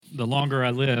The longer I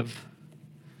live,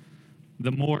 the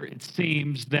more it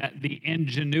seems that the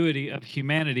ingenuity of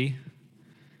humanity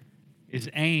is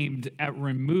aimed at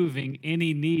removing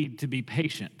any need to be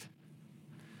patient.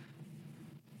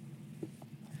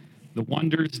 The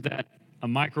wonders that a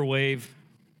microwave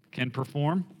can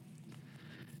perform,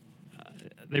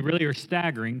 they really are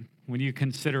staggering when you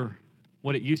consider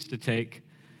what it used to take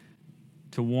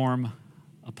to warm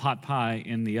a pot pie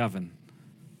in the oven.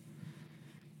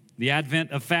 The advent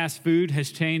of fast food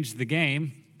has changed the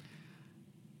game,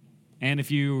 and if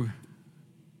you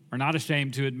are not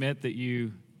ashamed to admit that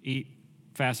you eat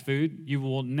fast food, you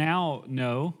will now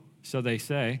know, so they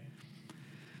say,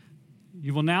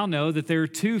 you will now know that there are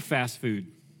two fast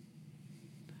food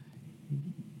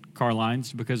car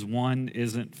lines because one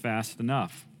isn't fast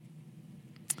enough.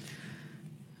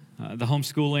 The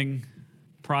homeschooling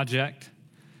project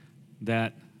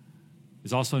that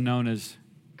is also known as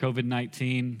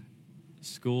COVID-19,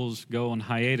 schools go on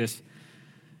hiatus,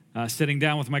 sitting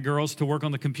down with my girls to work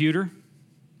on the computer,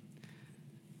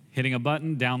 hitting a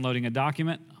button, downloading a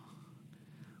document,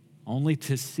 only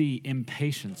to see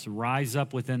impatience rise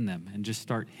up within them and just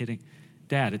start hitting,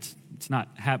 Dad, it's not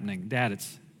happening. Dad,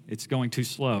 it's going too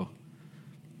slow.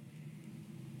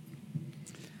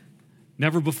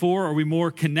 Never before are we more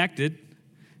connected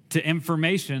to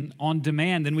information on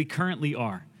demand than we currently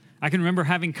are. I can remember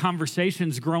having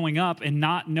conversations growing up and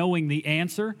not knowing the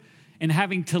answer and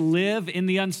having to live in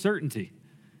the uncertainty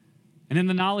and in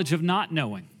the knowledge of not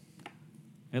knowing,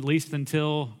 at least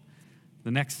until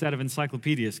the next set of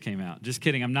encyclopedias came out. Just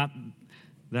kidding, I'm not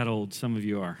that old. Some of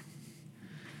you are.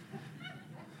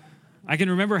 I can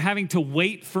remember having to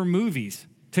wait for movies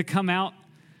to come out,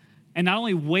 and not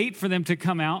only wait for them to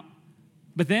come out,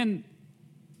 but then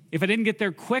if I didn't get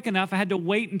there quick enough, I had to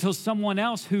wait until someone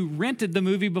else who rented the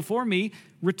movie before me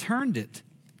returned it.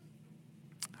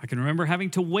 I can remember having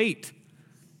to wait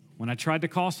when I tried to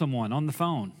call someone on the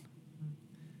phone,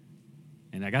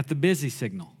 and I got the busy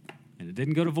signal, and it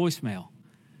didn't go to voicemail.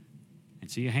 And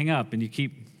so you hang up and you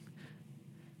keep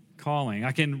calling.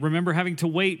 I can remember having to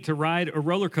wait to ride a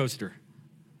roller coaster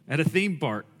at a theme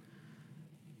park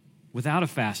without a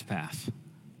fast pass.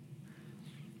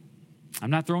 I'm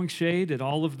not throwing shade at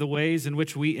all of the ways in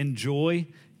which we enjoy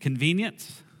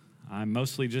convenience. I'm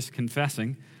mostly just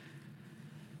confessing.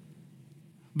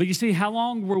 But you see, how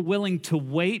long we're willing to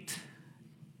wait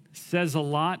says a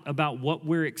lot about what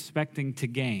we're expecting to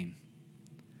gain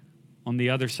on the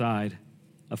other side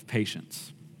of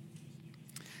patience.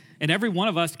 And every one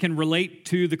of us can relate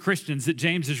to the Christians that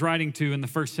James is writing to in the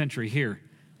first century here.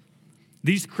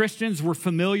 These Christians were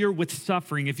familiar with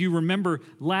suffering. If you remember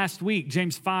last week,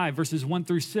 James 5, verses 1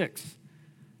 through 6,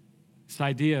 this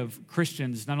idea of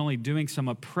Christians not only doing some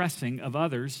oppressing of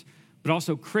others, but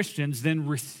also Christians then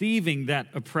receiving that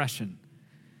oppression.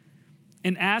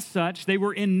 And as such, they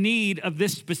were in need of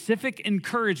this specific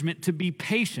encouragement to be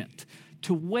patient,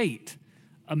 to wait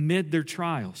amid their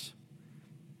trials.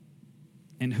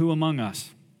 And who among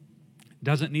us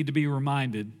doesn't need to be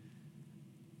reminded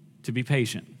to be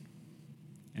patient?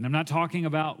 And I'm not talking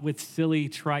about with silly,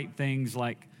 trite things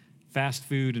like fast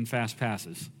food and fast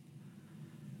passes,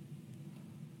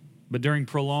 but during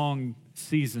prolonged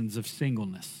seasons of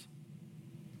singleness,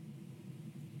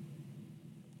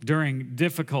 during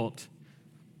difficult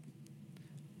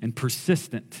and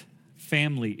persistent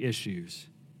family issues,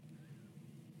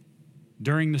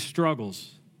 during the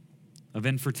struggles of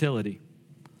infertility,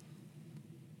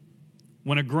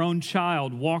 when a grown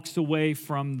child walks away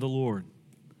from the Lord,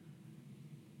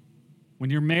 when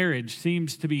your marriage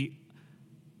seems to be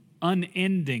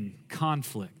unending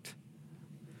conflict,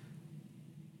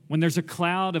 when there's a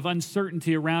cloud of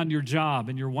uncertainty around your job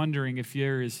and you're wondering if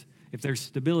there's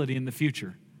stability in the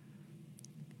future,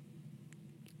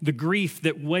 the grief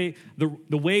that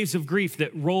the waves of grief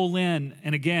that roll in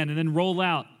and again and then roll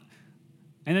out,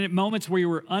 and then at moments where you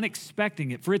were unexpecting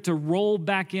it, for it to roll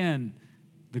back in,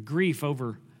 the grief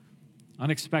over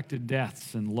unexpected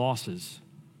deaths and losses,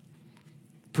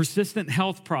 persistent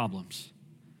health problems.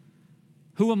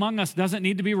 Who among us doesn't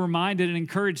need to be reminded and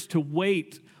encouraged to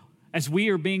wait as we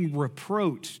are being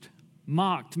reproached,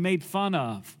 mocked, made fun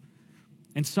of,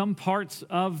 in some parts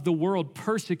of the world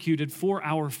persecuted for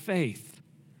our faith?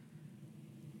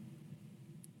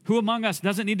 Who among us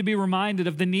doesn't need to be reminded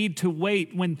of the need to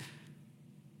wait when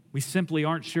we simply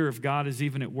aren't sure if God is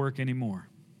even at work anymore?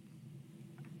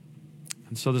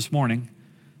 And so this morning,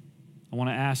 I want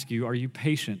to ask you, are you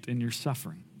patient in your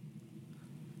suffering?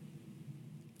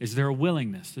 Is there a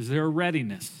willingness? Is there a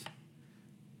readiness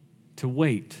to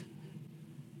wait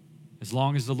as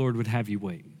long as the Lord would have you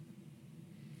wait?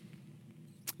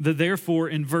 Therefore,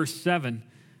 in verse 7,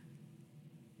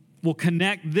 will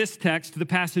connect this text to the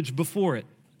passage before it.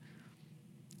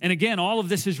 And again, all of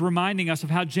this is reminding us of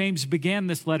how James began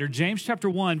this letter. James chapter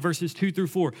 1, verses 2 through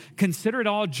 4. Consider it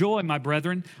all joy, my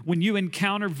brethren, when you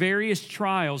encounter various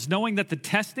trials, knowing that the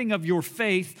testing of your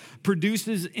faith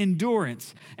produces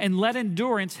endurance. And let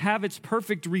endurance have its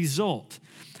perfect result,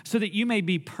 so that you may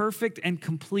be perfect and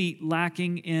complete,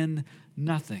 lacking in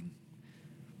nothing.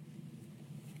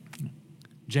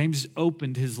 James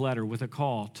opened his letter with a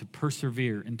call to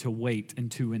persevere and to wait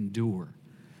and to endure.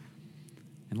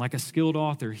 And like a skilled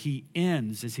author, he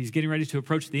ends, as he's getting ready to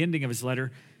approach the ending of his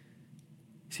letter,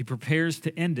 as he prepares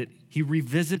to end it, he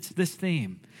revisits this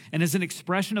theme. And as an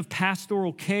expression of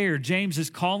pastoral care, James is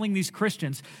calling these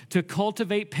Christians to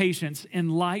cultivate patience in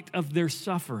light of their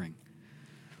suffering.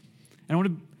 And I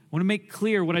want to make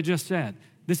clear what I just said.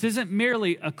 This isn't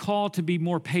merely a call to be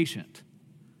more patient.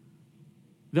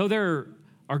 Though there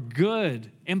are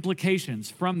good implications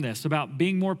from this about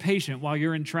being more patient while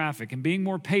you're in traffic and being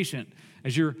more patient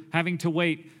as you're having to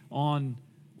wait on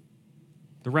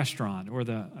the restaurant or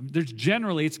there's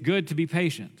generally, it's good to be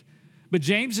patient. But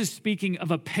James is speaking of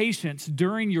a patience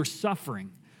during your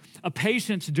suffering, a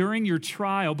patience during your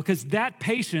trial, because that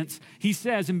patience, he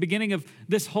says in the beginning of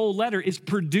this whole letter, is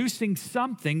producing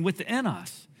something within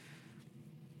us.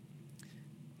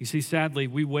 You see, sadly,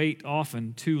 we wait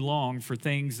often too long for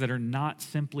things that are not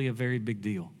simply a very big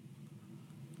deal.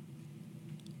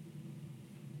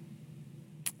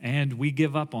 And we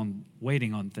give up on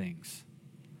waiting on things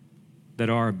that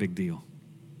are a big deal.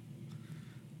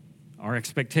 Our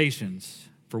expectations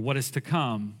for what is to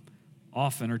come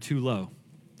often are too low.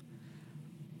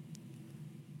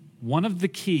 One of the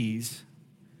keys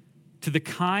to the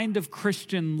kind of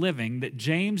Christian living that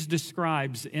James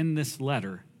describes in this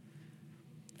letter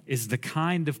is the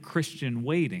kind of Christian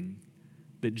waiting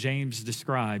that James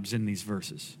describes in these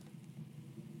verses.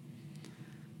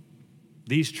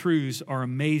 These truths are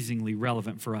amazingly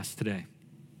relevant for us today.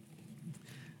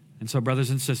 And so, brothers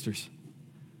and sisters,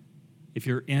 if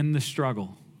you're in the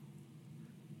struggle,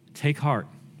 take heart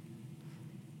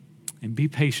and be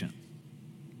patient.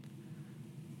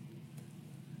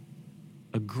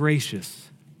 A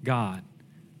gracious God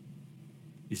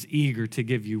is eager to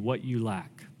give you what you lack.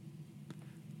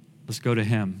 Let's go to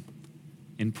him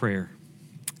in prayer.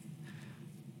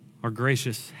 Our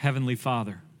gracious Heavenly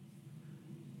Father,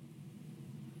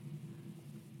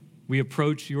 we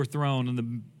approach your throne on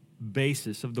the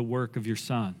basis of the work of your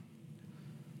Son,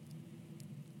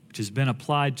 which has been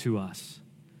applied to us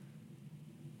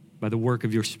by the work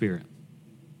of your Spirit.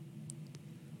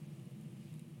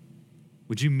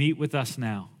 Would you meet with us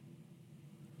now?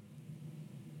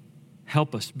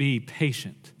 Help us be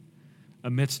patient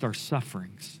amidst our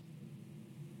sufferings.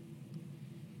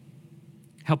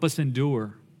 Help us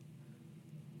endure.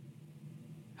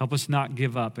 Help us not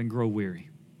give up and grow weary.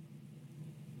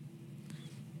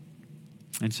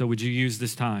 And so would you use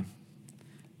this time?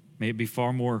 May it be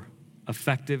far more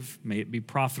effective. May it be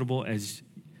profitable as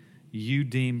you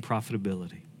deem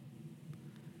profitability.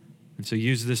 And so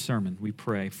use this sermon, we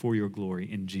pray, for your glory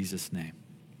in Jesus' name.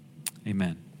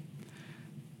 Amen.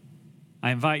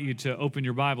 I invite you to open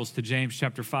your Bibles to James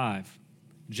chapter 5.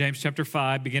 James chapter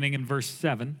 5, beginning in verse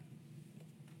 7.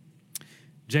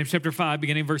 James chapter 5,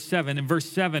 beginning in verse 7. And verse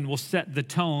 7 will set the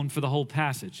tone for the whole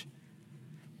passage.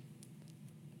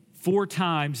 4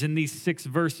 times in these 6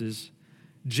 verses,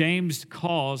 James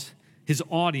calls his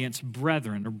audience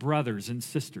brethren or brothers and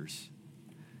sisters.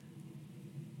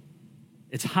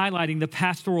 It's highlighting the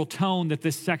pastoral tone that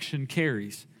this section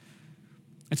carries.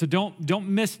 And so don't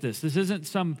miss this. This isn't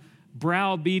some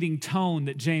browbeating tone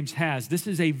that James has. This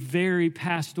is a very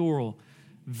pastoral,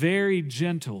 very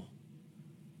gentle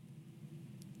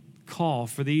call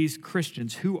for these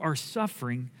Christians who are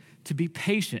suffering to be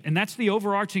patient. And that's the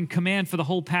overarching command for the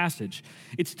whole passage.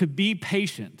 It's to be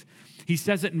patient. He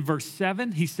says it in verse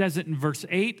 7. He says it in verse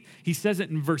 8. He says it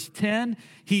in verse 10.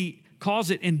 He calls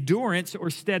it endurance or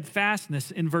steadfastness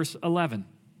in verse 11.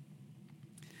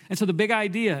 And so the big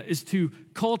idea is to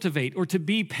cultivate or to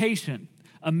be patient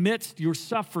amidst your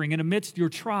suffering and amidst your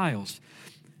trials.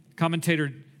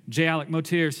 Commentator J. Alec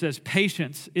Motyer says,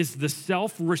 patience is the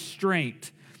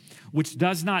self-restraint which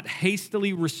does not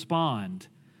hastily respond,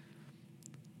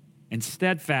 and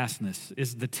steadfastness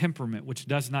is the temperament which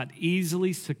does not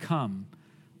easily succumb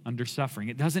under suffering.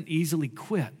 It doesn't easily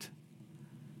quit.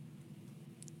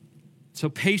 So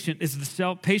patience is the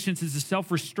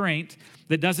self-restraint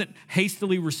that doesn't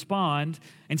hastily respond,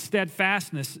 and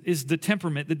steadfastness is the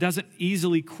temperament that doesn't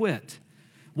easily quit.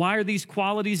 Why are these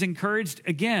qualities encouraged?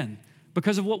 Again,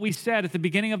 because of what we said at the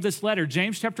beginning of this letter,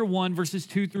 James chapter 1, verses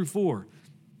 2 through 4.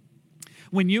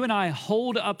 When you and I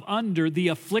hold up under the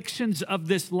afflictions of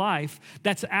this life,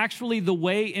 that's actually the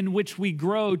way in which we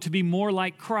grow to be more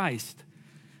like Christ.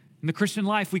 In the Christian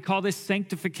life, we call this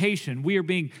sanctification. We are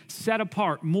being set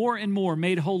apart, more and more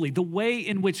made holy. The way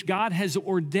in which God has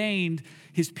ordained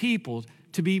his people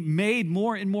to be made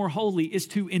more and more holy is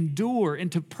to endure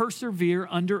and to persevere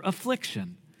under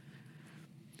affliction.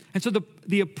 And so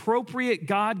the appropriate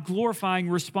God-glorifying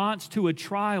response to a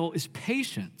trial is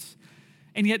patience.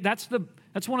 And yet that's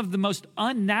one of the most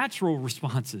unnatural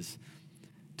responses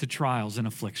to trials and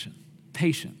affliction,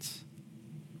 patience.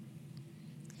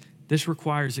 This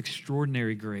requires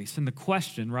extraordinary grace. And the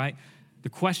question, right, the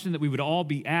question that we would all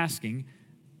be asking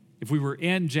if we were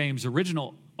in James'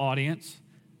 original audience,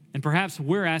 and perhaps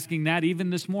we're asking that even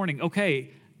this morning,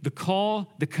 okay, the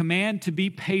call, the command to be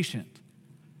patient.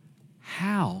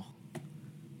 How?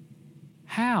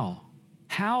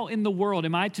 How in the world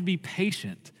am I to be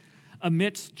patient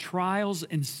amidst trials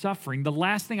and suffering? The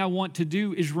last thing I want to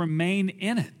do is remain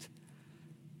in it.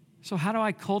 So how do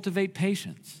I cultivate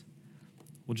patience?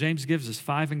 Well, James gives us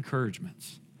 5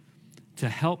 encouragements to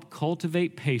help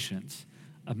cultivate patience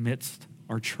amidst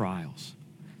our trials.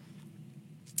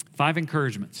 5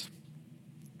 encouragements.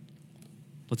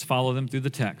 Let's follow them through the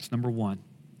text. Number 1,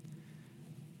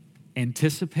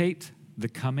 anticipate the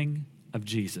coming of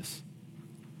Jesus.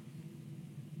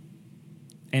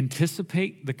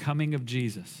 Anticipate the coming of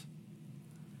Jesus.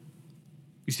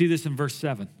 You see this in verse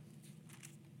 7.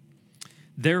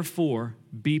 Therefore,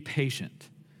 be patient,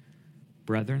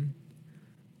 brethren,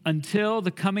 until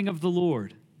the coming of the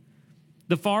Lord.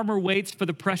 The farmer waits for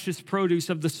the precious produce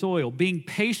of the soil, being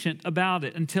patient about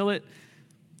it until it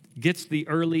gets the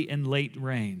early and late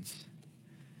rains.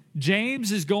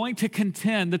 James is going to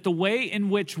contend that the way in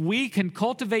which we can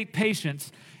cultivate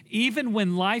patience, even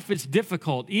when life is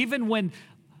difficult, even when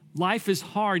life is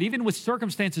hard, even when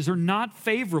circumstances are not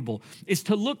favorable, is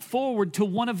to look forward to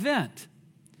one event.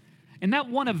 And that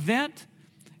one event,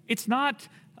 it's not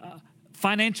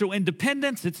financial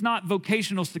independence, it's not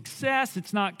vocational success,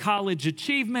 it's not college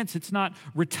achievements, it's not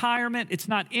retirement, it's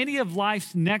not any of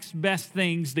life's next best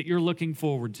things that you're looking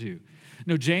forward to.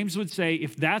 No, James would say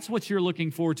if that's what you're looking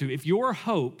forward to, if your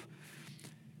hope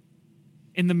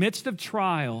in the midst of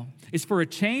trial is for a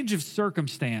change of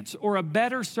circumstance or a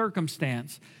better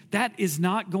circumstance, that is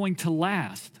not going to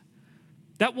last.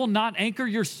 That will not anchor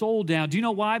your soul down. Do you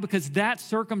know why? Because that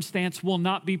circumstance will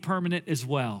not be permanent as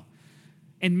well.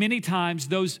 And many times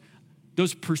those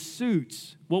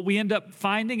pursuits, what we end up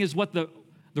finding is what the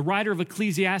writer of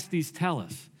Ecclesiastes tells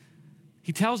us.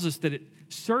 He tells us that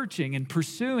searching and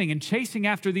pursuing and chasing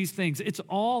after these things, it's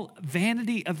all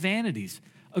vanity of vanities,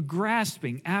 a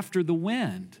grasping after the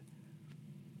wind.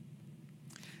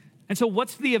 And so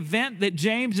what's the event that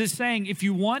James is saying? If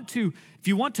you want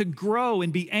to grow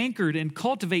and be anchored and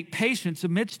cultivate patience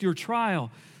amidst your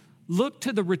trial, look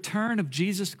to the return of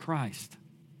Jesus Christ.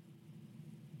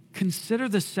 Consider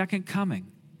the second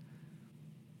coming.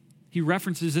 He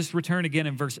references this return again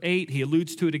in verse 8. He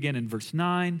alludes to it again in verse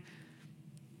 9.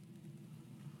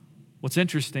 What's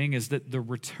interesting is that the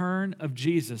return of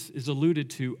Jesus is alluded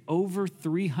to over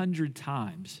 300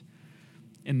 times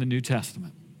in the New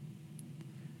Testament.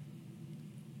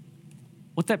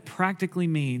 What that practically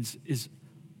means is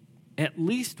at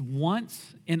least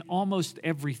once in almost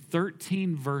every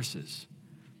 13 verses,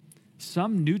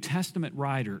 some New Testament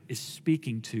writer is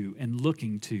speaking to and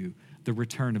looking to the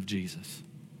return of Jesus.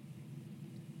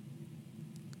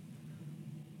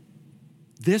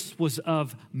 This was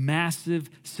of massive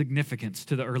significance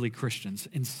to the early Christians.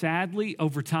 And sadly,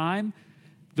 over time,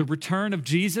 the return of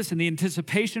Jesus and the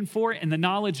anticipation for it and the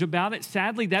knowledge about it,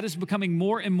 sadly, that is becoming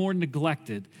more and more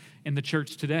neglected in the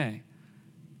church today.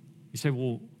 You say,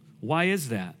 well, why is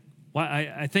that? Well,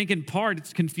 I think in part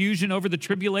it's confusion over the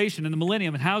tribulation and the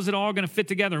millennium and how's it all going to fit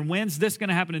together and when's this going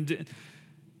to happen? And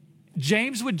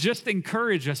James would just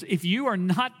encourage us, if you are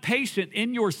not patient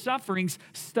in your sufferings,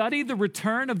 study the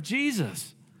return of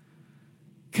Jesus.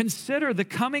 Consider the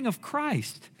coming of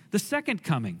Christ, the second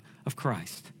coming of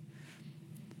Christ.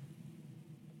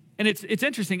 And it's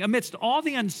interesting, amidst all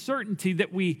the uncertainty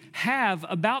that we have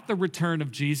about the return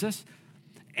of Jesus,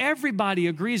 everybody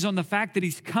agrees on the fact that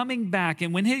he's coming back.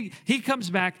 And when he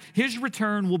comes back, his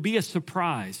return will be a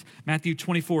surprise. Matthew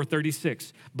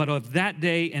 24:36. But of that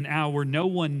day and hour, no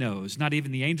one knows, not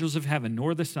even the angels of heaven,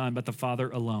 nor the Son, but the Father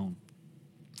alone.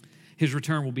 His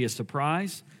return will be a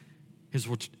surprise.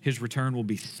 His return will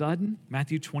be sudden.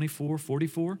 Matthew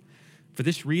 24:44. For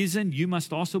this reason, you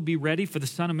must also be ready, for the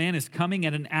Son of Man is coming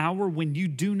at an hour when you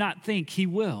do not think he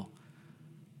will.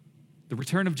 The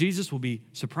return of Jesus will be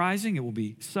surprising. It will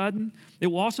be sudden. It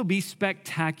will also be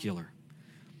spectacular.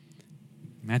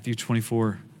 Matthew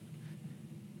 24,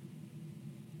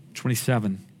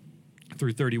 27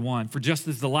 through 31. For just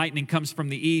as the lightning comes from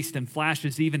the east and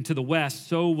flashes even to the west,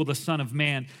 so will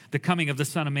the coming of the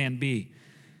Son of Man be.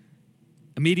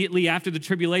 Immediately after the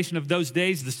tribulation of those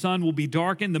days, the sun will be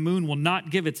darkened, the moon will not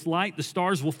give its light, the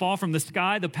stars will fall from the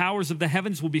sky, the powers of the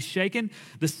heavens will be shaken,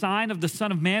 the sign of the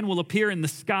Son of Man will appear in the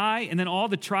sky, and then all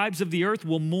the tribes of the earth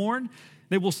will mourn.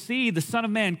 They will see the Son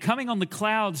of Man coming on the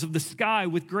clouds of the sky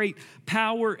with great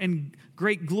power and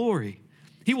great glory.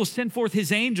 He will send forth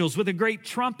his angels with a great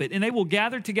trumpet, and they will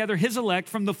gather together his elect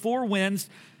from the four winds,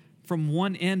 from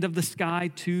one end of the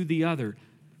sky to the other.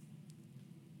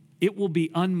 It will be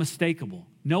unmistakable.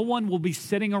 No one will be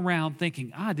sitting around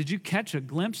thinking, did you catch a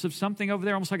glimpse of something over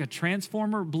there, almost like a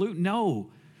transformer blue?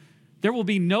 No. There will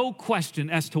be no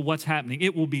question as to what's happening.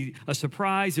 It will be a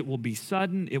surprise. It will be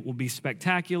sudden. It will be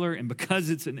spectacular. And because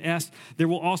it's an S, there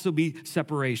will also be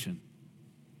separation.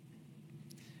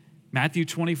 Matthew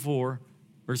 24,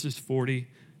 verses 40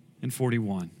 and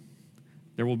 41.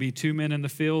 There will be two men in the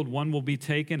field. One will be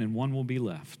taken and one will be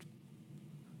left.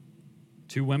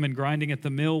 Two women grinding at the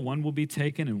mill, one will be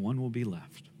taken and one will be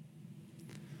left.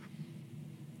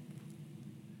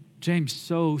 James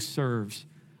so serves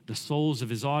the souls of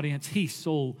his audience. He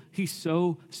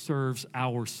so serves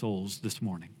our souls this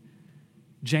morning.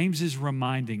 James is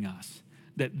reminding us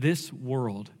that this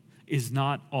world is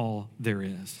not all there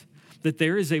is. That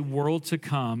there is a world to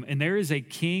come, and there is a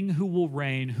king who will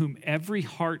reign, whom every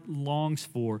heart longs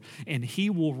for, and he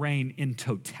will reign in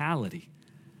totality.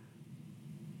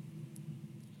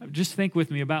 Just think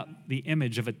with me about the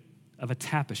image of a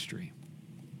tapestry.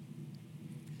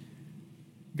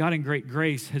 God in great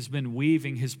grace has been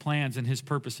weaving his plans and his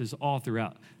purposes all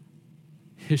throughout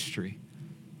history.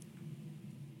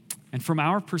 And from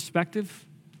our perspective,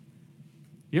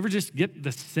 you ever just get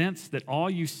the sense that all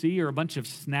you see are a bunch of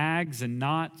snags and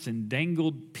knots and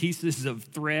dangled pieces of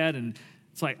thread, and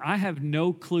it's like, I have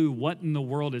no clue what in the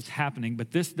world is happening,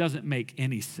 but this doesn't make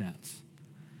any sense.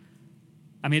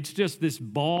 I mean, it's just this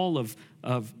ball of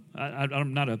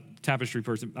I'm not a tapestry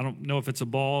person. I don't know if it's a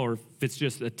ball or if it's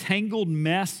just a tangled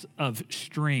mess of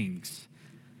strings.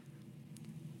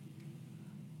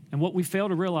 And what we fail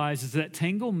to realize is that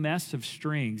tangled mess of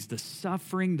strings, the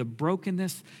suffering, the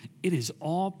brokenness, it is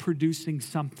all producing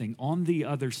something on the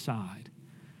other side.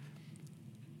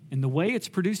 And the way it's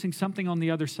producing something on the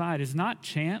other side is not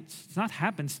chance, it's not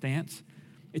happenstance.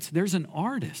 There's an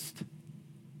artist.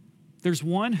 There's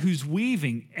one who's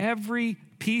weaving every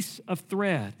piece of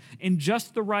thread in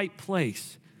just the right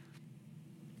place.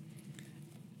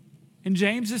 And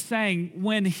James is saying,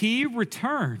 when he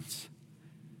returns,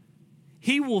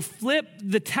 he will flip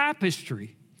the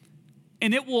tapestry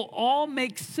and it will all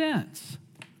make sense.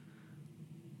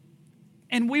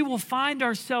 And we will find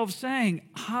ourselves saying,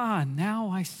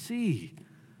 now I see.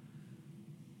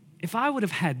 If I would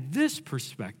have had this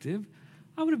perspective,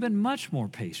 I would have been much more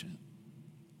patient.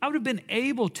 I would have been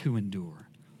able to endure.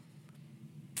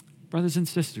 Brothers and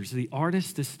sisters, the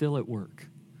artist is still at work.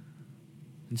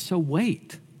 And so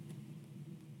wait.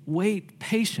 Wait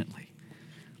patiently.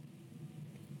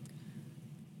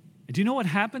 And do you know what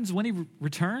happens when he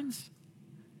returns?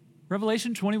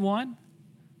 Revelation 21,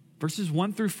 verses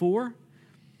 1 through 4.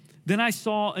 Then I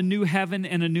saw a new heaven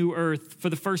and a new earth,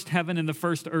 for the first heaven and the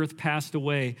first earth passed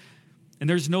away, and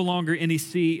there's no longer any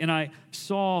sea. And I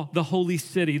saw the holy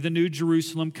city, the new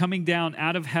Jerusalem, coming down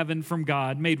out of heaven from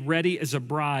God, made ready as a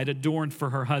bride adorned for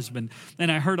her husband.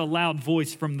 And I heard a loud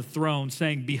voice from the throne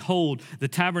saying, behold, the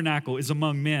tabernacle is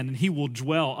among men, and he will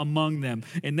dwell among them,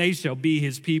 and they shall be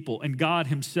his people, and God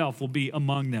himself will be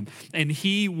among them. And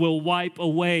he will wipe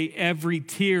away every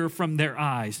tear from their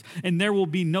eyes, and there will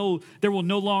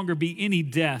no longer be any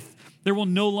death. There will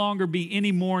no longer be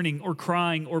any mourning or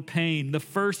crying or pain. The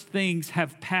first things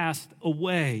have passed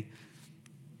away.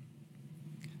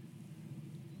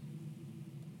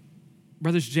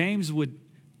 Brothers, James would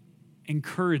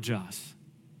encourage us,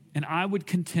 and I would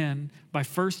contend by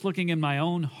first looking in my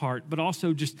own heart, but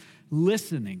also just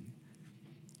listening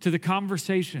to the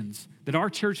conversations that our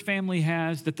church family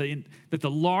has, that the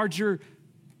larger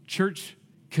church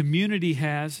community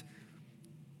has.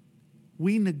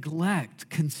 We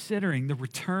neglect considering the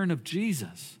return of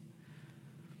Jesus.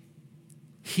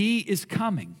 He is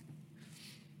coming.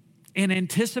 And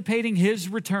anticipating his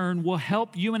return will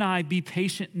help you and I be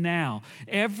patient now.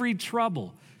 Every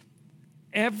trouble,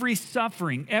 every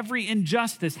suffering, every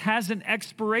injustice has an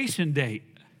expiration date.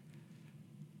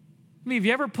 I mean, have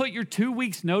you ever put your 2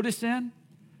 weeks notice in?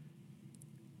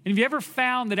 And have you ever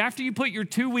found that after you put your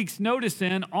 2 weeks notice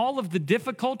in, all of the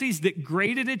difficulties that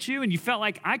grated at you and you felt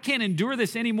like, I can't endure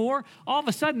this anymore, all of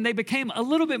a sudden they became a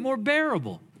little bit more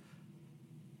bearable.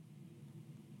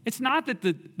 It's not that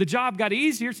the job got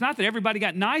easier. It's not that everybody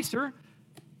got nicer.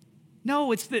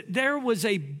 No, it's that there was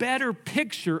a better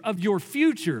picture of your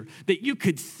future that you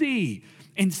could see.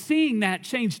 And seeing that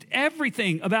changed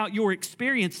everything about your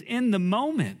experience in the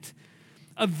moment.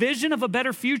 A vision of a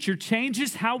better future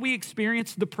changes how we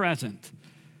experience the present.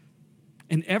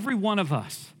 And every one of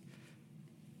us,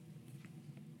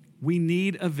 we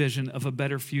need a vision of a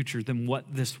better future than what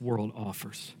this world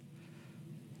offers.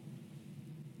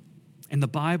 And the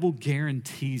Bible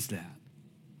guarantees that.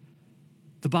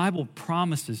 The Bible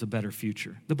promises a better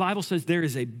future. The Bible says there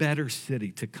is a better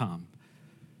city to come.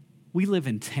 We live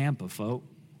in Tampa, folks.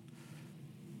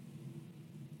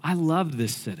 I love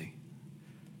this city.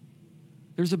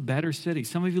 There's a better city.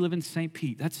 Some of you live in St.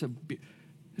 Pete. That's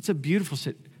a beautiful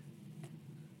city.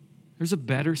 There's a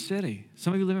better city.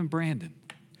 Some of you live in Brandon.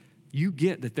 You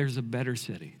get that there's a better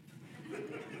city.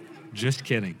 Just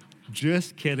kidding.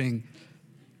 Just kidding.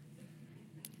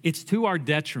 It's to our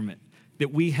detriment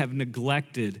that we have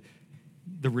neglected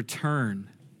the return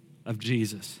of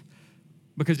Jesus.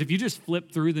 Because if you just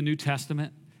flip through the New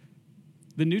Testament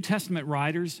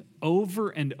writers over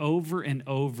and over and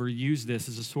over use this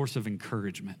as a source of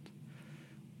encouragement.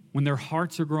 When their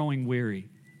hearts are growing weary,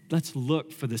 let's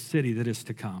look for the city that is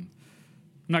to come.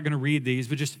 I'm not going to read these,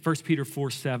 but just 1 Peter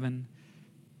 4:7,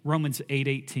 Romans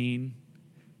 8:18,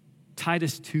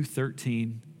 Titus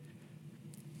 2:13.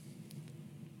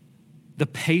 The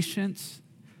patience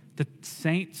that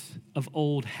saints of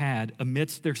old had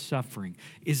amidst their suffering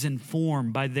is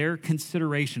informed by their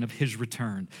consideration of his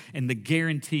return and the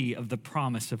guarantee of the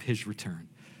promise of his return.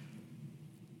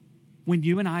 When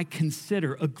you and I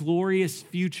consider a glorious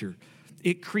future,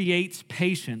 it creates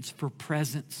patience for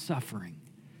present suffering.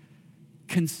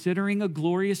 Considering a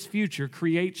glorious future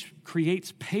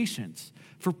creates patience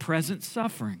for present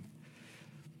suffering.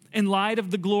 In light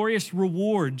of the glorious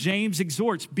reward, James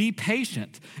exhorts, be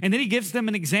patient. And then he gives them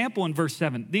an example in verse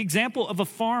 7, the example of a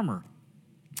farmer.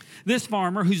 This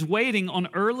farmer who's waiting on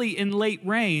early and late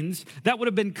rains, that would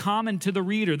have been common to the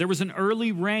reader. There was an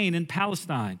early rain in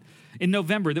Palestine in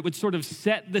November that would sort of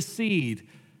set the seed. It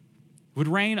would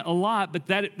rain a lot, but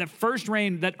that first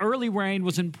rain, that early rain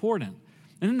was important.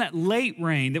 And then that late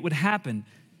rain that would happen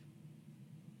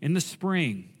in the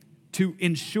spring to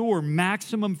ensure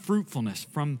maximum fruitfulness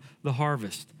from the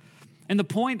harvest. And the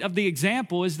point of the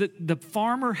example is that the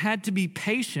farmer had to be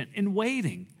patient in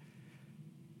waiting.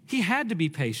 He had to be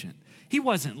patient. He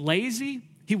wasn't lazy.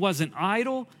 He wasn't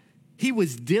idle. He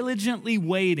was diligently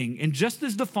waiting. And just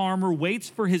as the farmer waits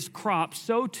for his crop,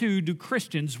 so too do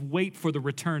Christians wait for the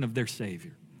return of their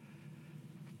Savior.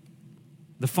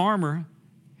 The farmer,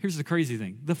 here's the crazy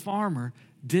thing, the farmer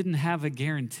didn't have a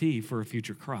guarantee for a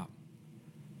future crop.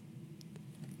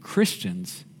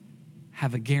 Christians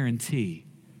have a guarantee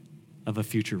of a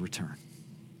future return.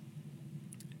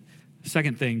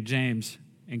 Second thing James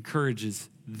encourages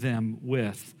them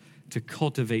with to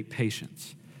cultivate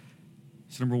patience.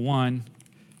 So number one,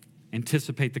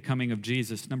 anticipate the coming of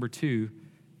Jesus. Number two,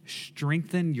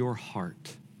 strengthen your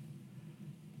heart.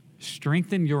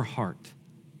 Strengthen your heart.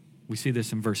 We see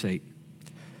this in verse 8.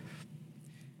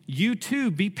 You too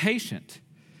be patient.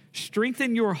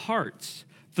 Strengthen your hearts,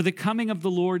 for the coming of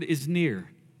the Lord is near.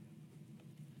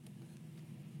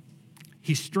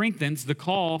 He strengthens the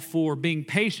call for being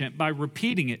patient by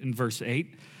repeating it in verse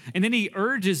 8. And then he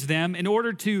urges them, in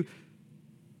order to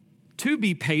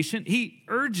be patient, he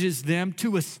urges them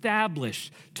to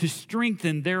establish, to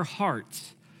strengthen their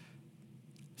hearts.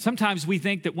 Sometimes we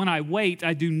think that when I wait,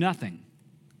 I do nothing.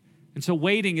 And so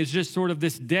waiting is just sort of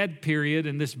this dead period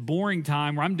and this boring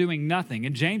time where I'm doing nothing.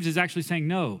 And James is actually saying,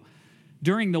 no,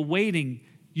 during the waiting,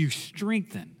 you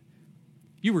strengthen.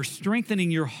 You are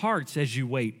strengthening your hearts as you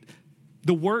wait.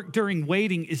 The work during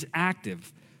waiting is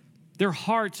active. Their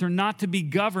hearts are not to be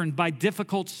governed by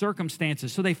difficult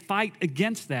circumstances, so they fight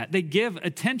against that. They give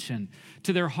attention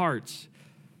to their hearts.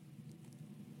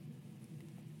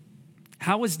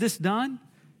 How is this done?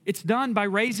 It's done by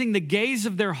raising the gaze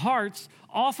of their hearts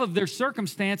off of their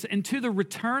circumstance and to the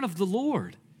return of the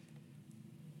Lord.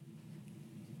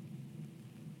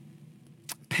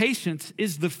 Patience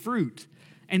is the fruit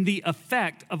and the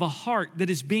effect of a heart that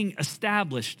is being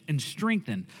established and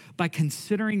strengthened by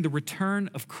considering the return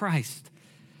of Christ.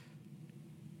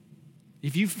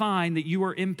 If you find that you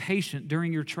are impatient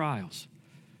during your trials,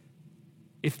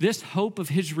 if this hope of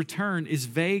his return is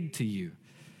vague to you,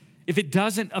 if it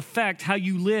doesn't affect how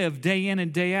you live day in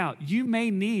and day out, you may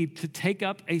need to take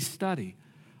up a study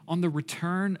on the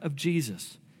return of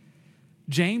Jesus.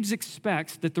 James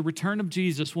expects that the return of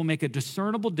Jesus will make a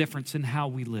discernible difference in how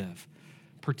we live,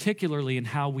 particularly in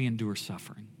how we endure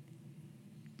suffering.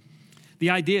 The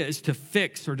idea is to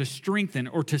fix or to strengthen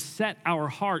or to set our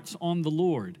hearts on the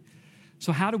Lord.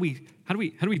 So how do we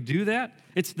do that?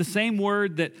 It's the same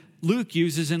word that Luke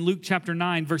uses in Luke chapter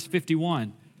 9, verse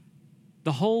 51.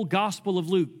 The whole Gospel of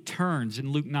Luke turns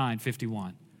in Luke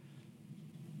 9:51.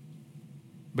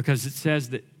 Because it says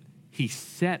that he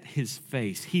set his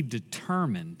face, he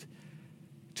determined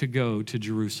to go to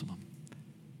Jerusalem.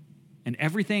 And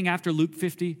everything after Luke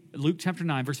chapter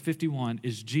 9, verse 51,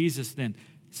 is Jesus then,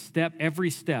 every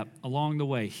step along the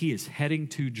way, he is heading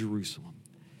to Jerusalem.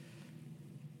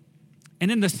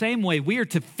 And in the same way, we are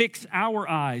to fix our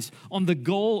eyes on the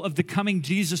goal of the coming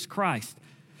Jesus Christ,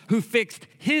 who fixed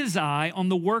his eye on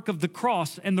the work of the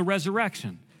cross and the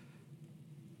resurrection.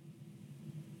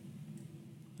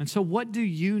 And so what do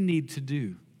you need to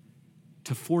do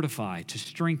to fortify, to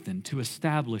strengthen, to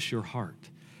establish your heart?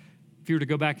 If you were to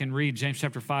go back and read James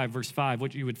chapter 5, verse 5,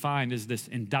 what you would find is this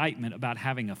indictment about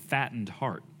having a fattened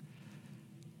heart.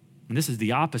 And this is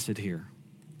the opposite here.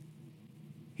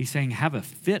 He's saying have a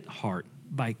fit heart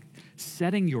by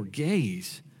setting your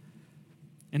gaze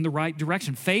in the right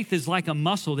direction. Faith is like a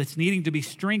muscle that's needing to be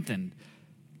strengthened.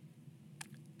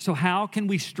 So how can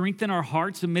we strengthen our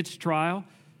hearts amidst trial?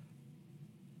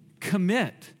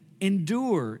 Commit,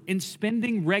 endure in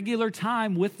spending regular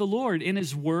time with the Lord in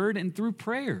his word and through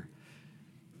prayer.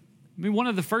 I mean, one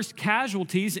of the first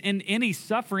casualties in any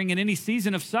suffering, in any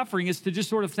season of suffering, is to just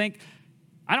sort of think,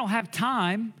 I don't have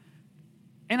time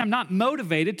and I'm not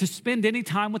motivated to spend any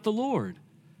time with the Lord.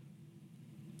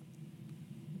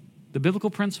 The biblical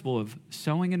principle of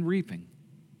sowing and reaping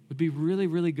would be really,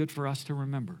 really good for us to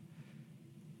remember.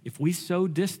 If we sow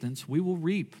distance, we will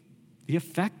reap the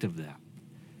effect of that.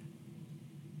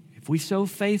 If we sow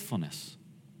faithfulness,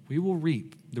 we will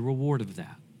reap the reward of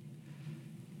that.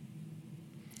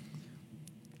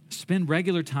 Spend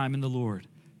regular time in the Lord,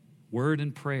 word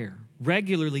and prayer.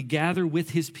 Regularly gather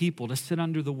with his people to sit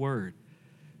under the word.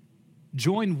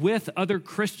 Join with other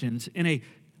Christians in a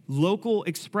local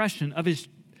expression of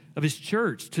his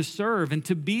church to serve and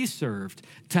to be served,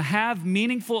 to have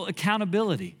meaningful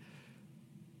accountability.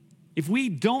 If we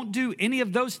don't do any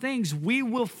of those things, we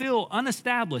will feel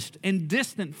unestablished and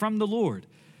distant from the Lord.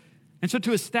 And so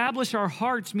to establish our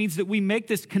hearts means that we make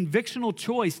this convictional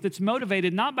choice that's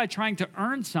motivated not by trying to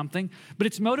earn something, but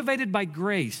it's motivated by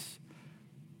grace.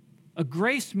 A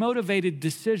grace-motivated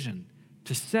decision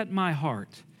to set my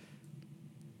heart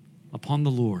upon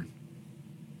the Lord.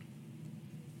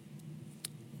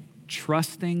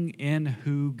 Trusting in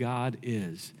who God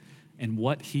is and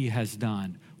what he has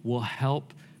done will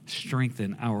help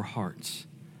strengthen our hearts.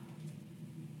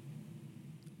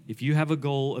 If you have a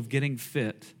goal of getting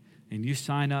fit and you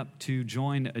sign up to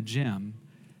join a gym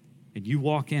and you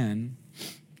walk in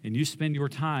and you spend your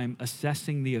time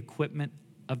assessing the equipment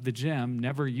of the gym,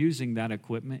 never using that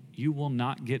equipment, you will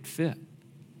not get fit.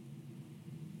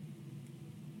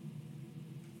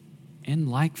 In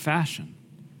like fashion,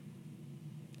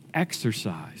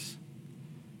 exercise,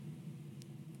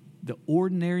 the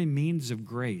ordinary means of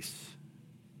grace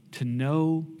to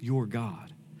know your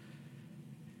God.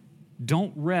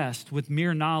 Don't rest with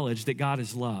mere knowledge that God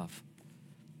is love.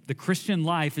 The Christian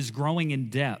life is growing in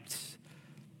depths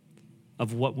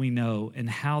of what we know and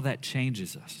how that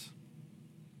changes us.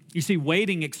 You see,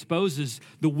 waiting exposes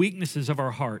the weaknesses of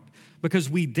our heart because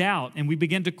we doubt and we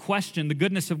begin to question the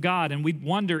goodness of God, and we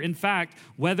wonder, in fact,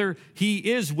 whether he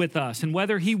is with us and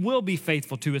whether he will be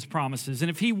faithful to his promises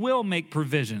and if he will make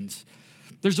provisions.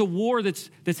 There's a war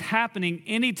that's happening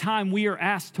anytime we are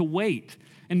asked to wait.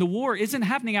 And the war isn't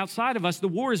happening outside of us. The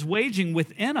war is waging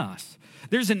within us.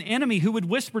 There's an enemy who would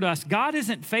whisper to us, God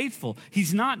isn't faithful.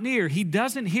 He's not near. He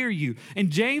doesn't hear you. And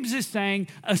James is saying,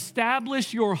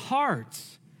 establish your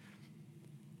hearts.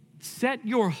 Set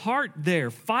your heart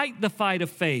there. Fight the fight of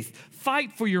faith.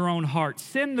 Fight for your own heart.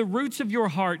 Send the roots of your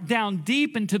heart down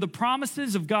deep into the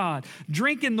promises of God.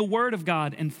 Drink in the word of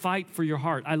God and fight for your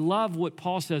heart. I love what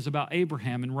Paul says about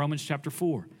Abraham in Romans chapter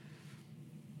 4.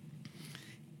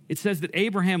 It says that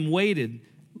Abraham waited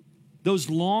those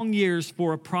long years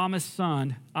for a promised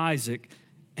son, Isaac,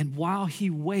 and while he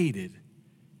waited,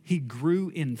 he grew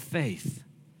in faith.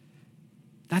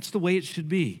 That's the way it should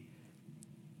be.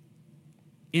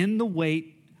 In the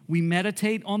wait, we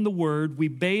meditate on the word, we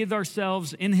bathe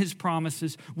ourselves in his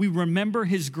promises, we remember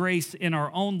his grace in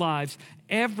our own lives.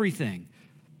 Everything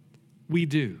we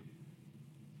do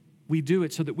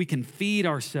it so that we can feed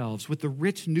ourselves with the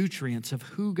rich nutrients of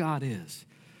who God is,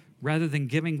 rather than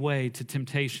giving way to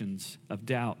temptations of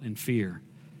doubt and fear.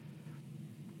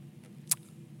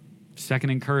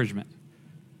 Second encouragement,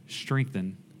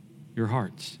 strengthen your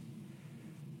hearts.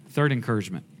 Third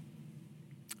encouragement,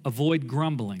 avoid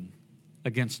grumbling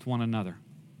against one another.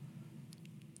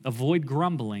 Avoid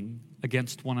grumbling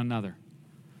against one another.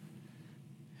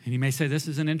 And you may say, this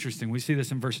isn't interesting. We see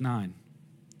this in verse 9.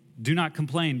 Do not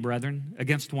complain, brethren,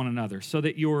 against one another, so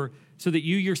that you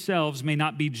yourselves may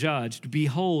not be judged.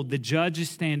 Behold, the judge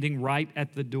is standing right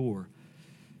at the door.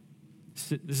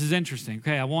 This is interesting.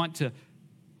 Okay, I want to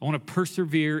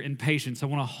persevere in patience. I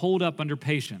want to hold up under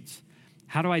patience.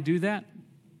 How do I do that?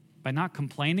 By not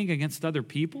complaining against other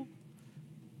people?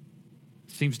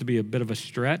 Seems to be a bit of a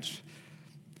stretch.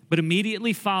 But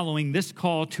immediately following this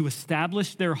call to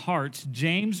establish their hearts,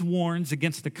 James warns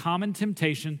against the common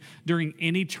temptation during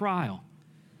any trial.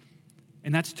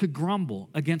 And that's to grumble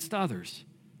against others,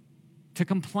 to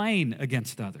complain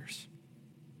against others.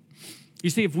 You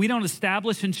see, if we don't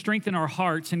establish and strengthen our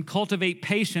hearts and cultivate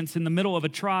patience in the middle of a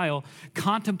trial,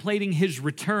 contemplating his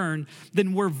return,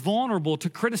 then we're vulnerable to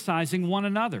criticizing one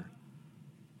another.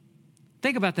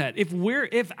 Think about that.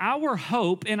 If our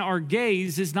hope and our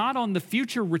gaze is not on the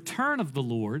future return of the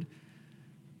Lord,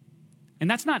 and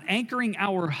that's not anchoring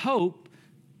our hope,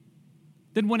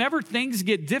 then whenever things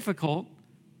get difficult,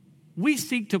 we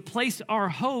seek to place our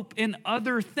hope in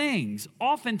other things,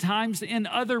 oftentimes in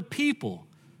other people.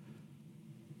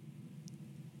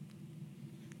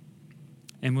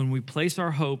 And when we place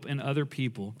our hope in other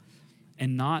people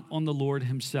and not on the Lord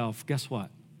himself, guess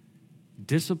what?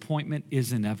 Disappointment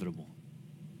is inevitable.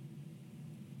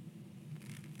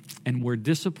 And where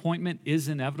disappointment is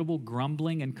inevitable,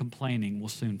 grumbling and complaining will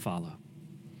soon follow.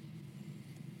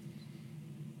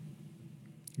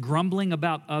 Grumbling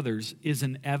about others is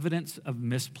an evidence of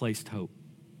misplaced hope.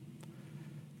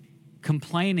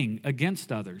 Complaining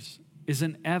against others is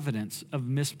an evidence of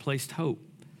misplaced hope.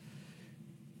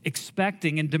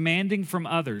 Expecting and demanding from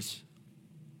others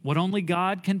what only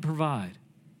God can provide.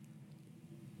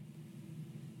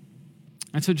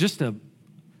 And so just a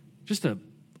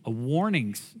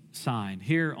warning sign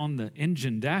here on the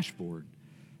engine dashboard,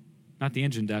 not the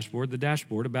engine dashboard, the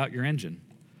dashboard about your engine.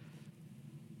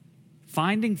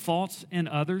 Finding faults in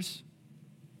others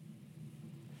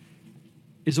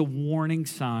is a warning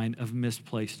sign of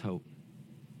misplaced hope.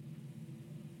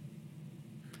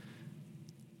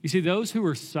 You see, those who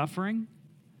are suffering,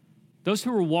 those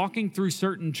who are walking through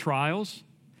certain trials,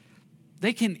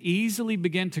 they can easily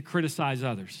begin to criticize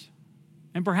others.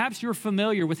 And perhaps you're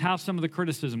familiar with how some of the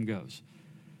criticism goes.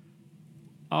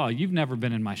 Oh, you've never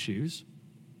been in my shoes.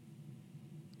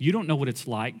 You don't know what it's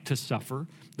like to suffer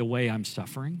the way I'm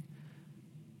suffering.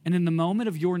 And in the moment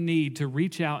of your need to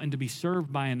reach out and to be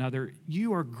served by another,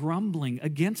 you are grumbling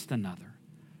against another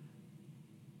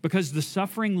because the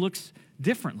suffering looks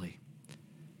differently.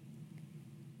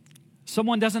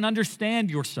 Someone doesn't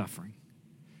understand your suffering.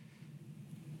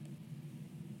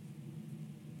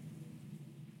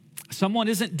 Someone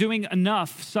isn't doing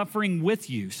enough suffering with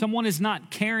you. Someone is not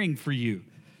caring for you.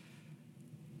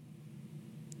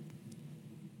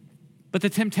 But the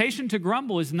temptation to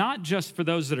grumble is not just for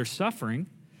those that are suffering.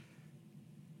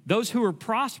 Those who are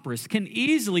prosperous can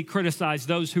easily criticize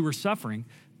those who are suffering.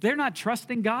 They're not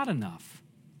trusting God enough.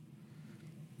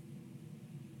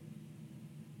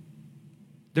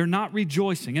 They're not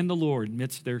rejoicing in the Lord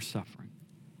amidst their suffering.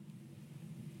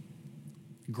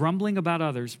 Grumbling about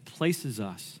others places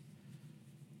us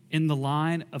in the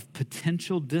line of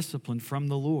potential discipline from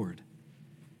the Lord.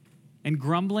 And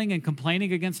grumbling and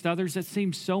complaining against others, that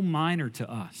seems so minor to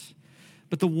us.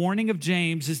 But the warning of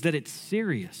James is that it's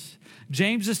serious.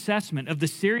 James' assessment of the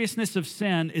seriousness of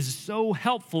sin is so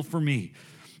helpful for me.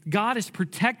 God is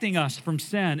protecting us from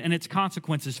sin and its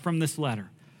consequences from this letter.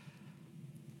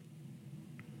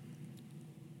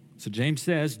 So James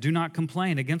says, do not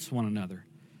complain against one another,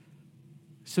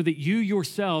 so that you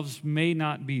yourselves may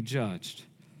not be judged.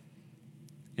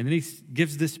 And then he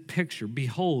gives this picture.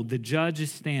 Behold, the judge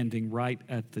is standing right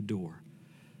at the door.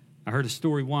 I heard a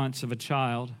story once of a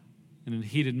child in a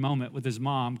heated moment with his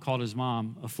mom, called his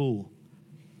mom a fool.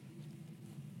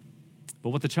 But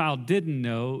what the child didn't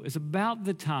know is about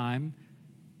the time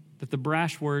that the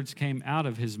brash words came out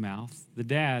of his mouth, the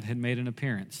dad had made an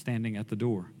appearance standing at the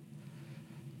door.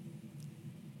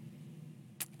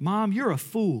 Mom, you're a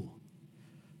fool.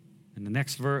 And the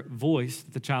next voice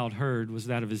that the child heard was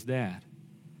that of his dad.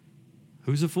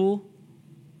 Who's a fool?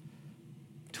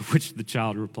 To which the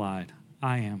child replied,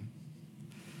 I am.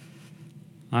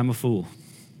 I'm a fool.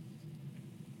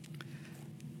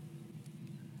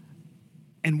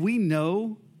 And we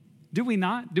know, do we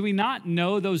not? Do we not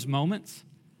know those moments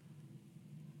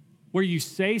where you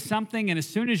say something and as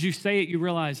soon as you say it, you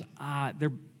realize,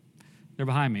 they're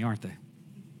behind me, aren't they?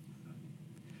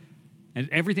 and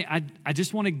everything. I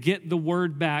just want to get the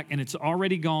word back, and it's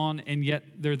already gone, and yet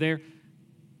they're there.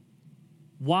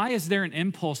 Why is there an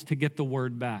impulse to get the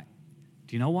word back?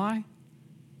 Do you know why?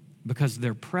 Because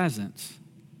their presence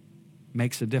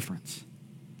makes a difference.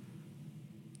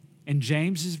 And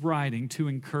James is writing to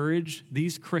encourage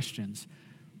these Christians,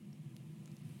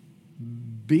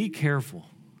 be careful,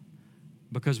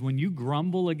 because when you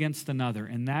grumble against another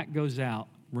and that goes out,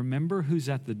 remember who's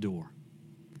at the door.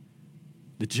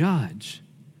 The judge.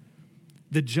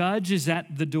 The judge is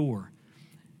at the door.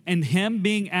 And him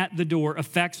being at the door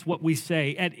affects what we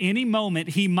say. At any moment,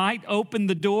 he might open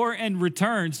the door and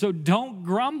return. So don't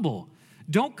grumble.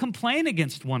 Don't complain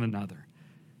against one another.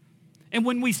 And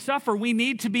when we suffer, we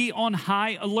need to be on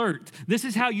high alert. This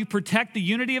is how you protect the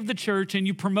unity of the church and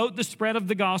you promote the spread of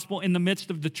the gospel in the midst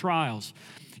of the trials.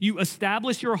 You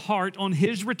establish your heart on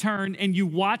his return and you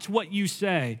watch what you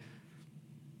say.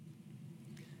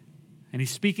 And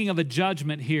he's speaking of a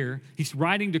judgment here. He's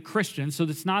writing to Christians, so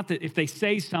it's not that if they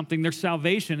say something, their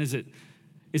salvation is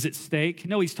at stake.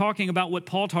 No, he's talking about what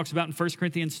Paul talks about in 1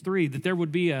 Corinthians 3, that there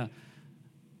would be a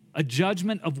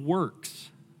judgment of works.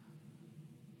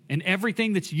 And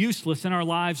everything that's useless in our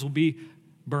lives will be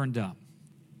burned up.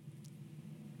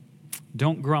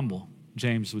 Don't grumble,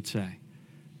 James would say.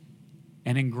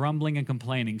 And in grumbling and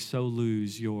complaining, so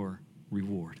lose your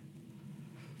reward.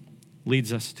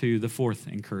 Leads us to the fourth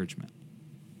encouragement.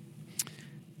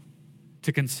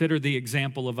 To consider the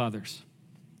example of others.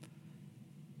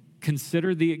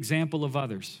 Consider the example of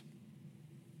others.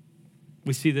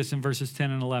 We see this in verses 10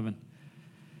 and 11.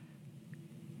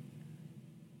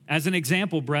 As an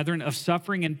example, brethren, of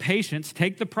suffering and patience,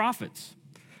 take the prophets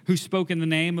who spoke in the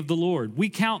name of the Lord. We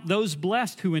count those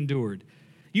blessed who endured.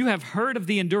 You have heard of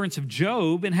the endurance of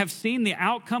Job and have seen the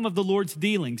outcome of the Lord's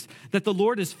dealings, that the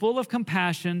Lord is full of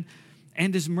compassion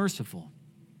and is merciful.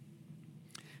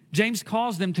 James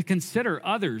calls them to consider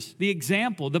others, the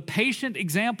example, the patient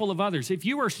example of others. If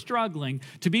you are struggling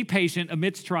to be patient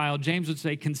amidst trial, James would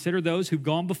say, consider those who've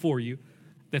gone before you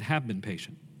that have been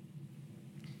patient.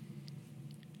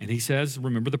 And he says,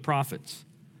 remember the prophets.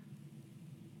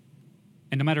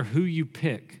 And no matter who you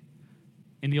pick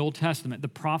in the Old Testament, the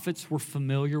prophets were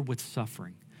familiar with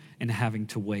suffering and having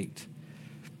to wait.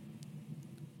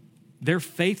 Their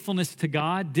faithfulness to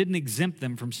God didn't exempt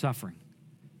them from suffering.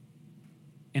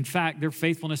 In fact, their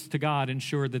faithfulness to God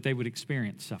ensured that they would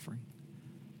experience suffering.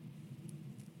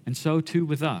 And so too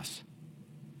with us.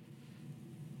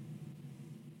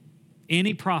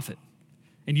 Any prophet,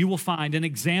 and you will find an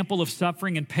example of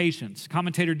suffering and patience.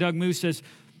 Commentator Doug Moo says,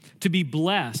 to be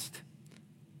blessed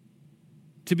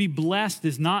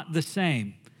is not the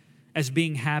same as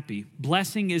being happy.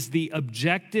 Blessing is the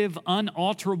objective,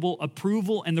 unalterable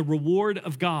approval and the reward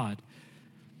of God.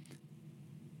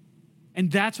 And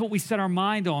that's what we set our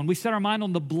mind on. We set our mind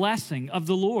on the blessing of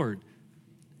the Lord.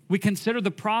 We consider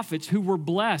the prophets who were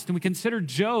blessed, and we consider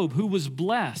Job who was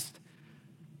blessed.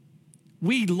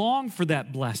 We long for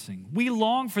that blessing. We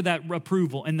long for that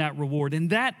approval and that reward. And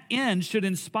that end should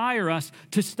inspire us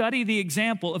to study the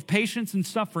example of patience and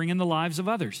suffering in the lives of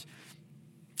others.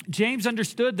 James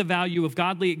understood the value of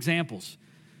godly examples.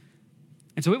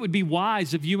 And so it would be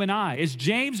wise of you and I, as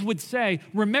James would say,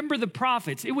 remember the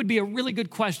prophets. It would be a really good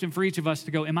question for each of us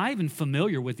to go, am I even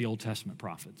familiar with the Old Testament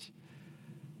prophets?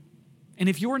 And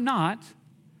if you're not,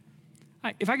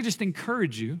 if I could just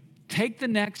encourage you, take the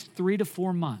next 3 to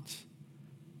 4 months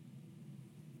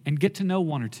and get to know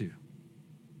one or two.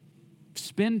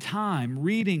 Spend time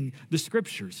reading the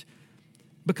scriptures.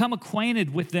 Become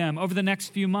acquainted with them over the next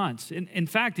few months. In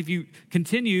fact, if you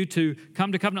continue to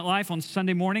come to Covenant Life on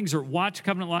Sunday mornings or watch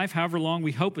Covenant Life however long,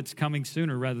 we hope it's coming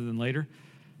sooner rather than later,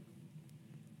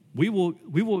 we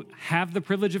will have the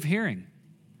privilege of hearing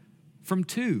from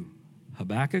 2,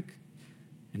 Habakkuk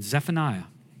and Zephaniah.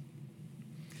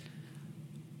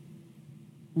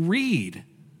 Read.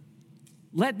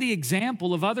 Let the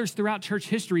example of others throughout church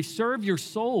history serve your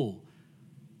soul.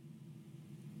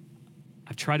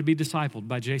 I've tried to be discipled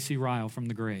by J.C. Ryle from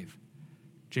the grave.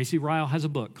 J.C. Ryle has a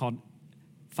book called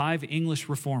 5 English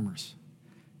Reformers.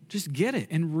 Just get it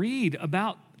and read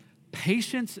about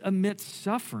patience amidst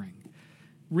suffering.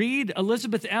 Read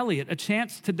Elizabeth Elliot, A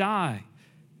Chance to Die.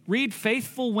 Read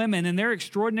Faithful Women and Their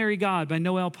Extraordinary God by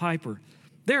Noel Piper.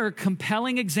 There are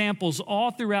compelling examples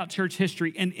all throughout church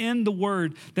history and in the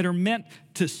Word that are meant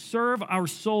to serve our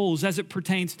souls as it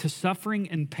pertains to suffering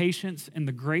and patience and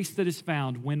the grace that is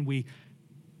found when we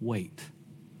wait.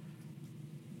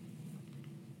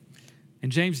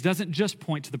 And James doesn't just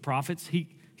point to the prophets. He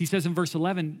says in verse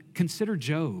 11, consider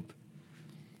Job.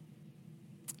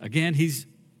 Again, he's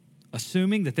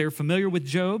assuming that they're familiar with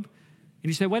Job. And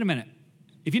you say, wait a minute,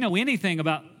 If you know anything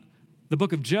about the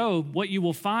book of Job, what you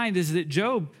will find is that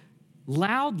Job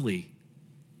loudly,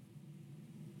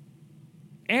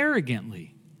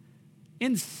 arrogantly,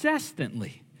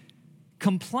 incessantly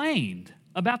complained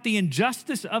about the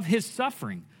injustice of his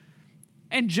suffering.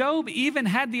 And Job even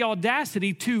had the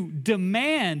audacity to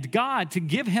demand God to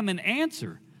give him an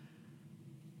answer.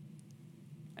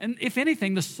 And if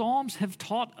anything, the Psalms have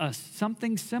taught us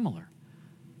something similar.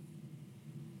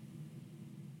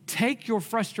 Take your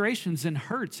frustrations and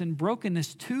hurts and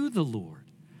brokenness to the Lord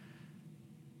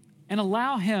and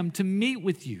allow Him to meet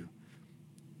with you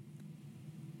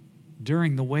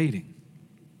during the waiting.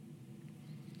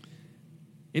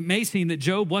 It may seem that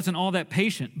Job wasn't all that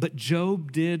patient, but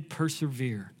Job did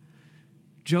persevere.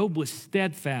 Job was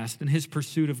steadfast in his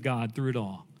pursuit of God through it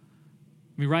all.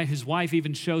 I mean, right, his wife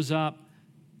even shows up.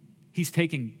 He's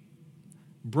taking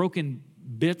broken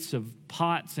bits of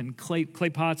pots and clay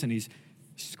pots, and he's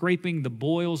scraping the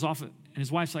boils off it. And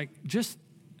his wife's like, just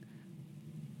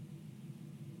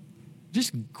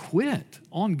quit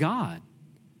on God.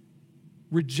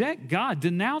 Reject God.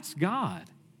 Denounce God.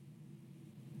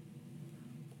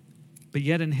 But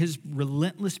yet in his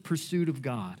relentless pursuit of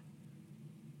God,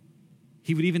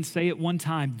 he would even say at one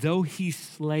time, though he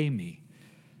slay me,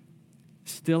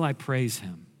 still I praise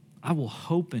him. I will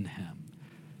hope in him.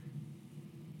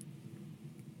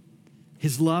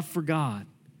 His love for God,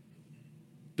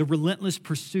 the relentless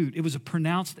pursuit, it was a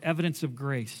pronounced evidence of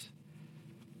grace.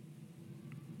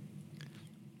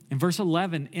 And verse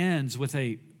 11 ends with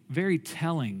a very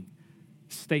telling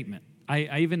statement.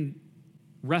 I even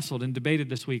wrestled and debated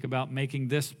this week about making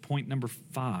this point number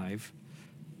 5.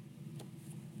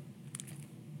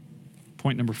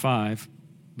 Point number 5,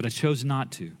 but I chose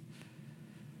not to.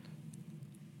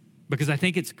 Because I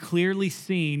think it's clearly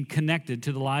seen connected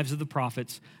to the lives of the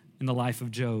prophets and the life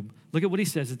of Job. Look at what he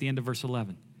says at the end of verse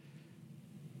 11.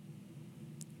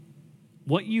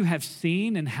 What you have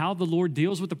seen and how the Lord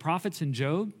deals with the prophets in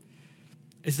Job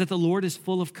is that the Lord is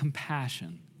full of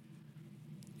compassion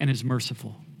and is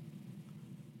merciful.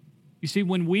 You see,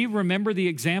 when we remember the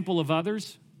example of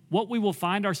others, what we will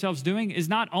find ourselves doing is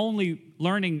not only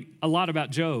learning a lot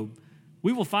about Job,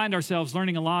 we will find ourselves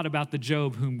learning a lot about the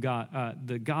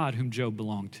God whom Job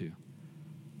belonged to.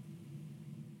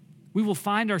 We will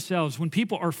find ourselves, when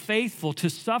people are faithful to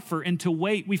suffer and to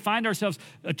wait, we find ourselves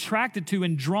attracted to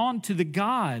and drawn to the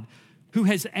God who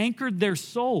has anchored their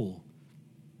soul.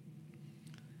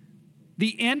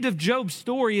 The end of Job's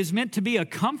story is meant to be a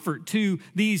comfort to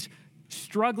these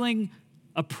struggling,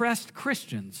 oppressed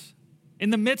Christians. In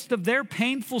the midst of their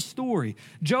painful story,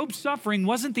 Job's suffering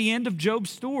wasn't the end of Job's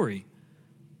story.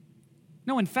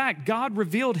 No, in fact, God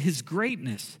revealed his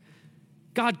greatness.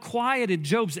 God quieted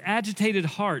Job's agitated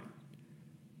heart.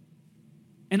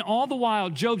 And all the while,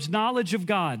 Job's knowledge of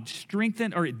God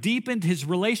strengthened, or it deepened his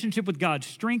relationship with God,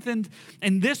 strengthened.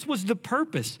 And this was the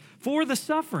purpose for the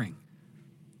suffering.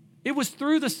 It was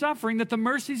through the suffering that the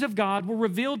mercies of God were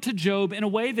revealed to Job in a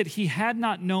way that he had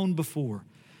not known before.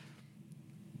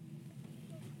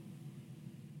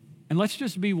 And let's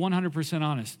just be 100%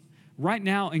 honest. Right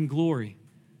now in glory,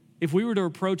 if we were to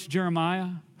approach Jeremiah,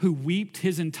 who wept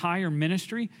his entire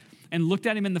ministry, and looked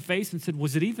at him in the face and said,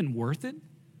 was it even worth it?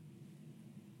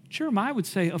 Jeremiah would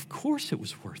say, of course it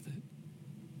was worth it.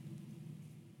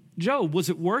 Job, was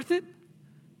it worth it?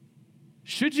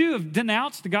 Should you have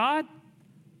denounced God?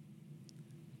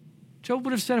 Job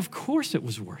would have said, of course it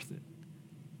was worth it.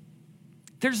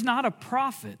 There's not a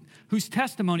prophet whose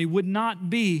testimony would not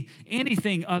be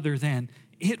anything other than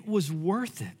it was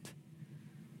worth it.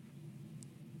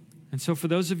 And so for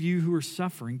those of you who are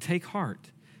suffering, take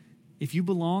heart. If you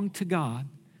belong to God,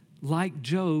 like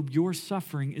Job, your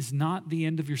suffering is not the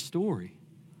end of your story.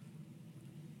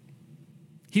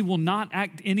 He will not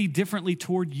act any differently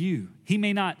toward you. He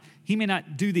may not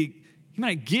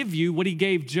give you what he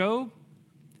gave Job,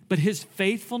 but his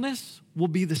faithfulness will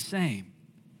be the same.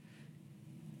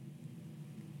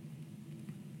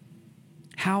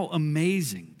 How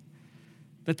amazing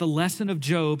that the lesson of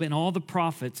Job and all the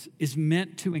prophets is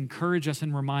meant to encourage us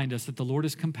and remind us that the Lord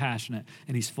is compassionate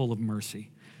and he's full of mercy.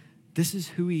 This is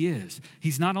who he is.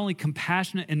 He's not only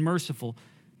compassionate and merciful,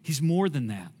 he's more than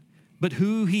that. But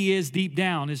who he is deep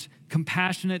down is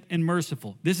compassionate and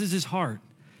merciful. This is his heart.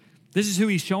 This is who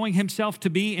he's showing himself to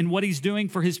be in what he's doing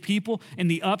for his people in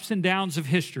the ups and downs of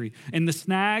history, in the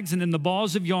snags and in the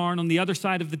balls of yarn on the other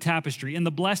side of the tapestry, in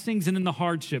the blessings and in the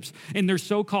hardships, in their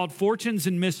so-called fortunes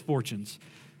and misfortunes.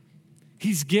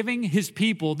 He's giving his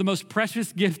people the most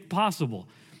precious gift possible.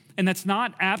 And that's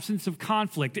not absence of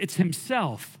conflict, it's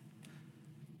himself.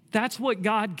 That's what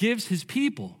God gives his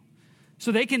people.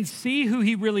 so they can see who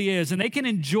he really is and they can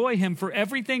enjoy him for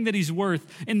everything that he's worth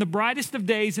in the brightest of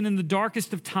days and in the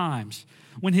darkest of times,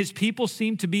 when his people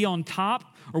seem to be on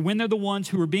top or when they're the ones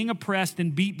who are being oppressed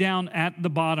and beat down at the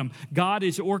bottom. God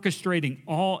is orchestrating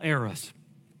all eras.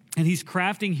 And he's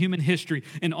crafting human history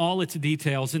in all its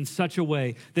details in such a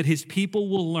way that his people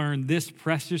will learn this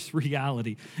precious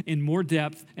reality in more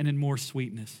depth and in more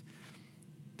sweetness,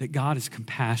 that God is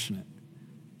compassionate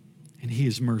and he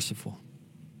is merciful.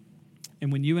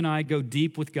 And when you and I go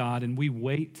deep with God and we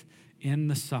wait in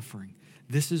the suffering,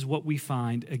 this is what we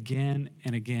find again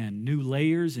and again, new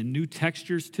layers and new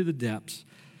textures to the depths,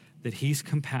 that he's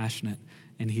compassionate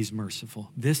and he's merciful.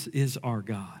 This is our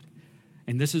God.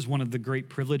 And this is one of the great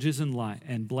privileges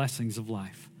and blessings of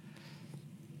life.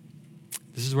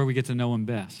 This is where we get to know him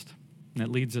best. And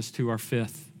that leads us to our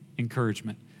fifth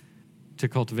encouragement, to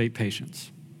cultivate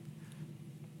patience.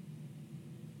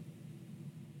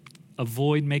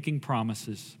 Avoid making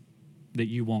promises that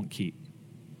you won't keep.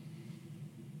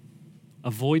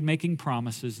 Avoid making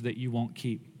promises that you won't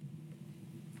keep.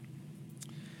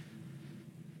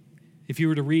 If you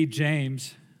were to read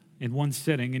James in one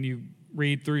sitting and you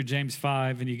read through James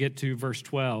 5 and you get to verse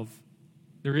 12,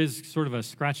 there is sort of a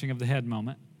scratching of the head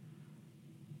moment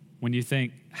when you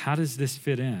think, how does this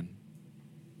fit in?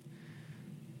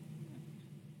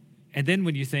 And then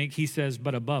when you think, he says,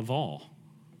 but above all,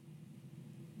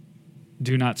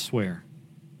 do not swear.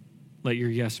 Let your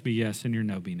yes be yes and your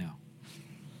no be no.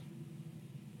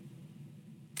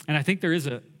 And I think there is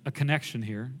a connection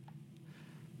here.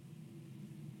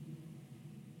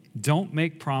 Don't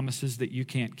make promises that you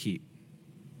can't keep.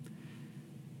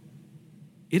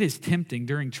 It is tempting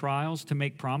during trials to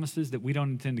make promises that we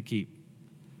don't intend to keep.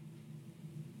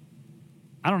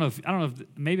 I don't know if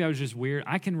maybe I was just weird.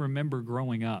 I can remember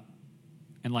growing up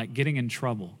and like getting in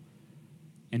trouble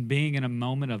and being in a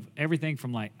moment of everything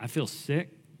from like, I feel sick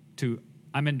to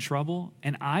I'm in trouble.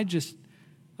 And I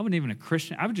wasn't even a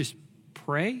Christian. I would just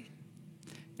pray.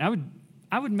 And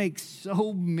I would make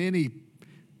so many,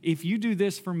 if you do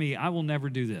this for me, I will never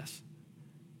do this.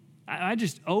 I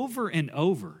just over and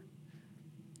over.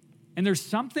 And there's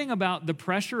something about the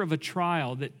pressure of a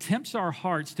trial that tempts our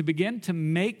hearts to begin to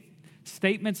make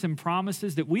statements and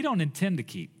promises that we don't intend to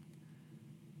keep.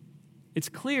 It's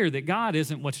clear that God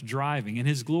isn't what's driving, and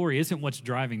his glory isn't what's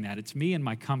driving that. It's me and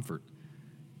my comfort.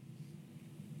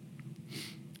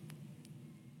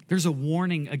 There's a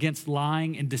warning against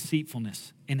lying and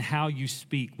deceitfulness in how you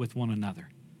speak with one another.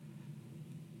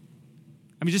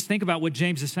 I mean, just think about what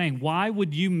James is saying. Why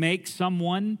would you make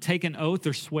someone take an oath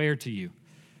or swear to you?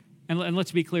 And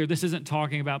let's be clear, this isn't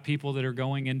talking about people that are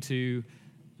going into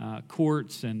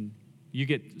courts and you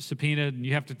get subpoenaed and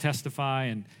you have to testify,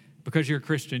 and because you're a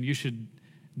Christian, you should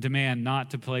demand not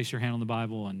to place your hand on the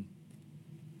Bible and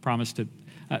promise to.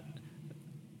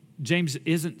 James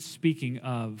isn't speaking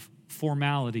of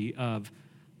formality of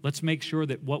let's make sure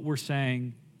that what we're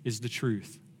saying is the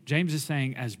truth. James is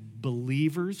saying as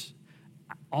believers,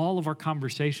 all of our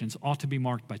conversations ought to be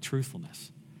marked by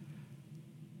truthfulness.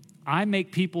 I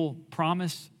make people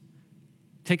promise,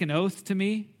 take an oath to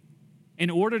me in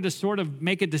order to sort of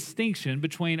make a distinction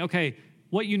between, okay,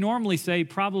 what you normally say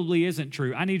probably isn't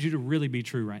true. I need you to really be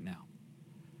true right now.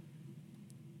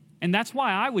 And that's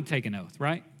why I would take an oath,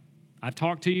 right? I've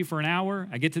talked to you for an hour.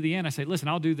 I get to the end. I say, listen,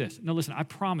 I'll do this. No, listen, I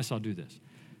promise I'll do this.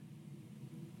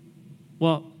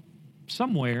 Well,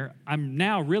 somewhere I'm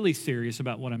now really serious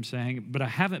about what I'm saying, but I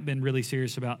haven't been really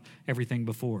serious about everything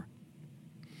before.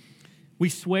 We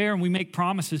swear and we make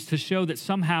promises to show that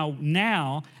somehow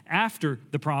now, after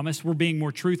the promise, we're being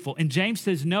more truthful. And James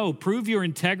says, no, prove your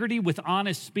integrity with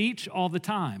honest speech all the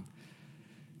time.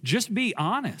 Just be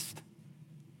honest.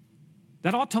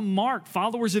 That ought to mark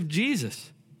followers of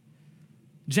Jesus.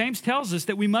 James tells us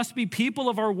that we must be people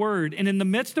of our word, and in the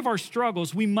midst of our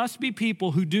struggles, we must be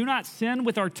people who do not sin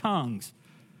with our tongues,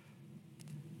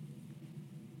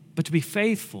 but to be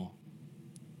faithful.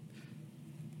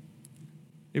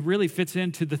 It really fits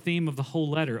into the theme of the whole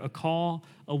letter, a call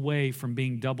away from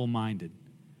being double-minded,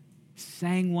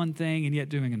 saying one thing and yet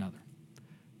doing another,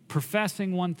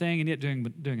 professing one thing and yet doing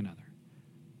another.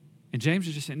 And James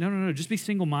is just saying, no, just be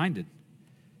single-minded.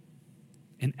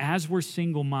 And as we're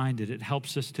single-minded, it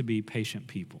helps us to be patient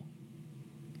people.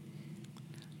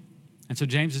 And so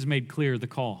James has made clear the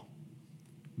call,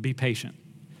 be patient.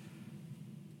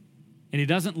 And he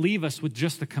doesn't leave us with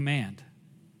just a command.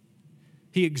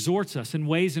 He exhorts us in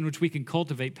ways in which we can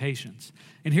cultivate patience.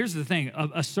 And here's the thing,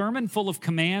 a sermon full of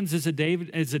commands is a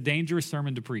dangerous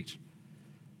sermon to preach.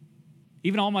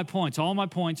 Even all my points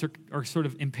are sort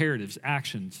of imperatives,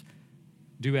 actions.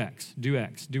 Do X, do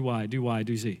Y,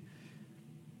 do Z.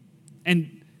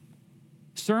 And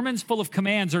sermons full of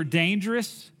commands are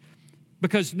dangerous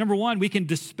because, number one, we can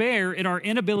despair at our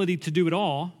inability to do it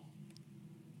all.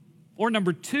 Or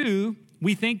number two,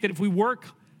 we think that if we work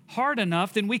hard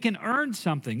enough, then we can earn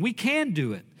something. We can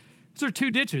do it. Those are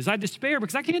two ditches. I despair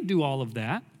because I can't do all of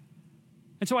that.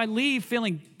 And so I leave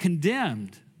feeling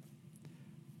condemned.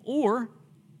 Or,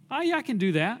 oh yeah, I can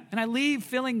do that. And I leave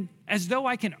feeling as though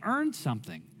I can earn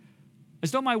something,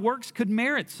 as though my works could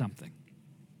merit something.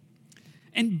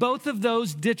 And both of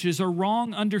those ditches are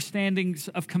wrong understandings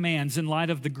of commands in light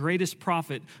of the greatest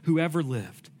prophet who ever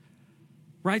lived.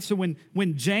 Right? So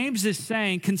when James is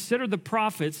saying, consider the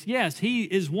prophets, yes, he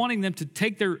is wanting them to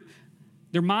take their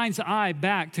mind's eye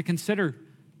back to consider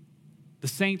the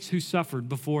saints who suffered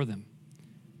before them.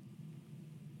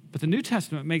 But the New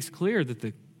Testament makes clear that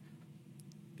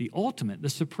the ultimate, the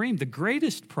supreme, the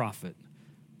greatest prophet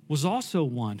was also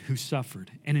one who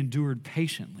suffered and endured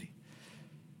patiently.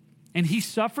 And he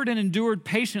suffered and endured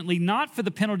patiently not for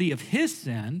the penalty of his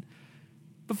sin,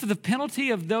 but for the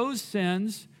penalty of those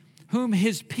sins whom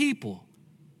his people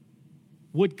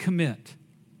would commit.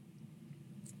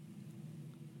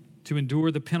 To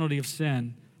endure the penalty of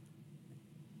sin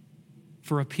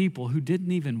for a people who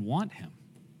didn't even want him.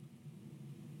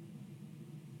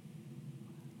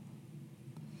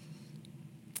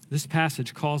 This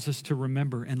passage calls us to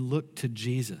remember and look to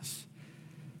Jesus.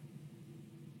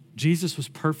 Jesus was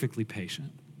perfectly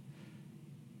patient.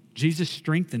 Jesus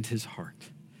strengthened his heart.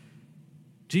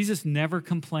 Jesus never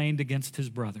complained against his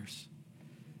brothers.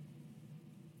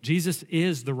 Jesus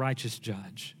is the righteous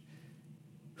judge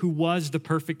who was the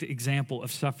perfect example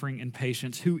of suffering and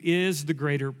patience, who is the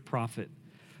greater prophet,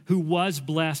 who was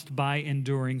blessed by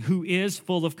enduring, who is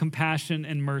full of compassion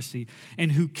and mercy,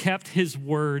 and who kept his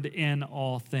word in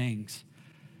all things.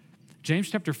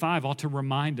 James chapter 5 ought to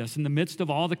remind us, in the midst of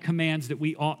all the commands that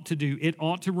we ought to do, it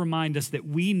ought to remind us that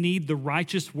we need the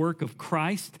righteous work of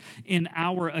Christ in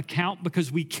our account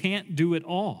because we can't do it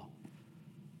all.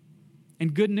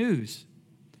 And good news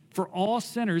for all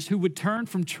sinners who would turn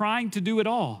from trying to do it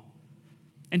all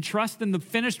and trust in the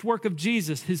finished work of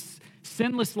Jesus, his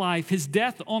sinless life, his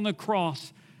death on the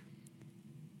cross,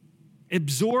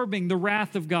 absorbing the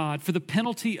wrath of God for the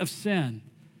penalty of sin,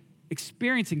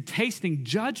 experiencing, tasting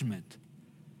judgment,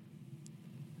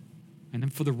 and then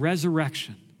for the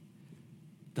resurrection,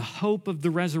 the hope of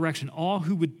the resurrection, all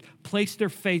who would place their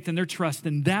faith and their trust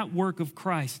in that work of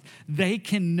Christ, they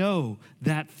can know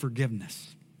that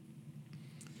forgiveness.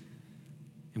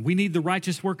 And we need the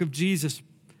righteous work of Jesus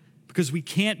because we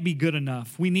can't be good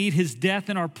enough. We need his death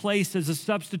in our place as a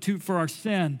substitute for our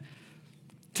sin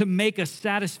to make a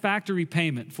satisfactory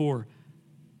payment for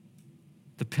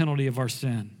the penalty of our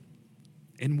sin.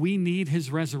 And we need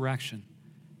his resurrection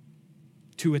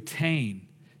to attain,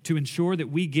 to ensure that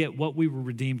we get what we were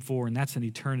redeemed for, and that's an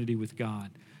eternity with God.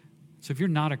 So if you're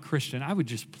not a Christian, I would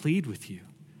just plead with you.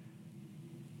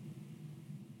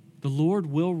 The Lord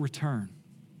will return.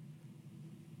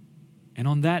 And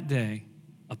on that day,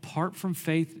 apart from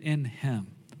faith in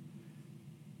him,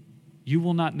 you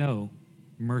will not know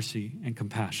mercy and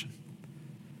compassion.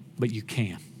 But you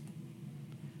can.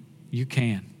 You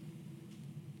can.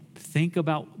 Think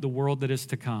about the world that is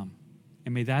to come,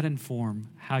 and may that inform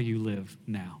how you live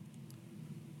now.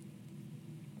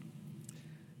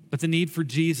 But the need for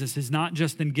Jesus is not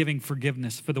just in giving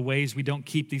forgiveness for the ways we don't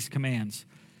keep these commands.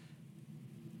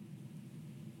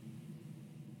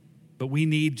 But we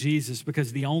need Jesus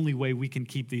because the only way we can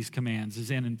keep these commands is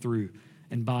in and through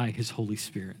and by his Holy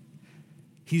Spirit.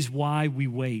 He's why we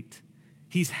wait.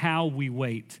 He's how we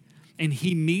wait. And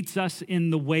he meets us in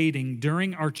the waiting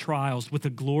during our trials with a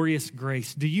glorious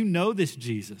grace. Do you know this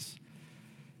Jesus?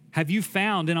 Have you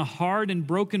found in a hard and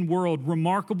broken world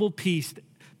remarkable peace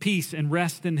and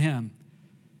rest in him?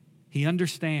 He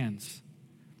understands,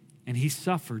 and he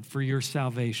suffered for your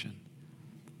salvation.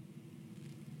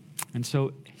 And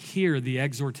so hear the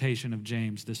exhortation of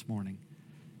James this morning.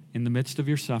 In the midst of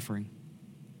your suffering,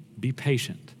 be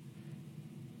patient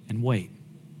and wait.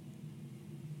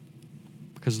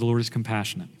 Because the Lord is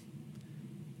compassionate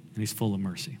and he's full of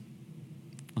mercy.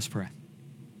 Let's pray.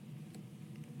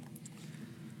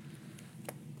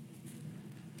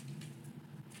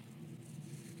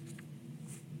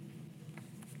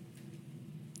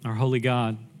 Our holy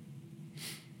God,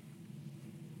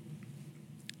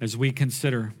 as we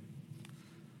consider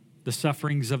the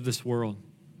sufferings of this world,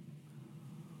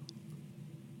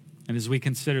 and as we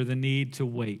consider the need to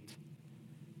wait,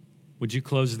 would you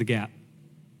close the gap?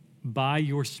 By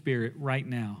your Spirit right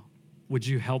now, would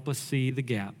you help us see the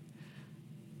gap?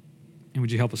 And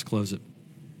would you help us close it?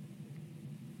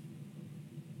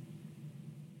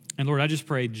 And Lord, I just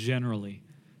pray generally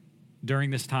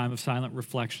during this time of silent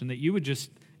reflection, that you would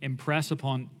just impress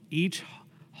upon each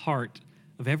heart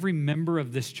of every member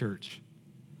of this church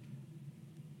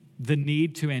the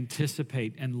need to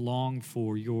anticipate and long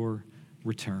for your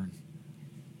return.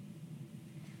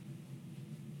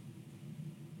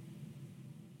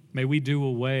 May we do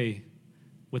away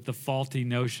with the faulty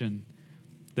notion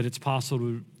that it's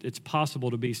possible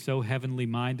to be so heavenly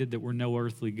minded that we're no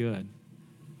earthly good.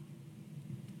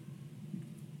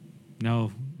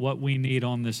 No, what we need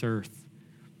on this earth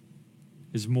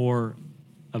is more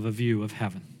of a view of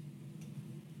heaven.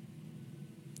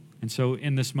 And so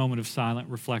in this moment of silent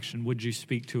reflection, would you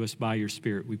speak to us by your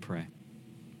Spirit, we pray.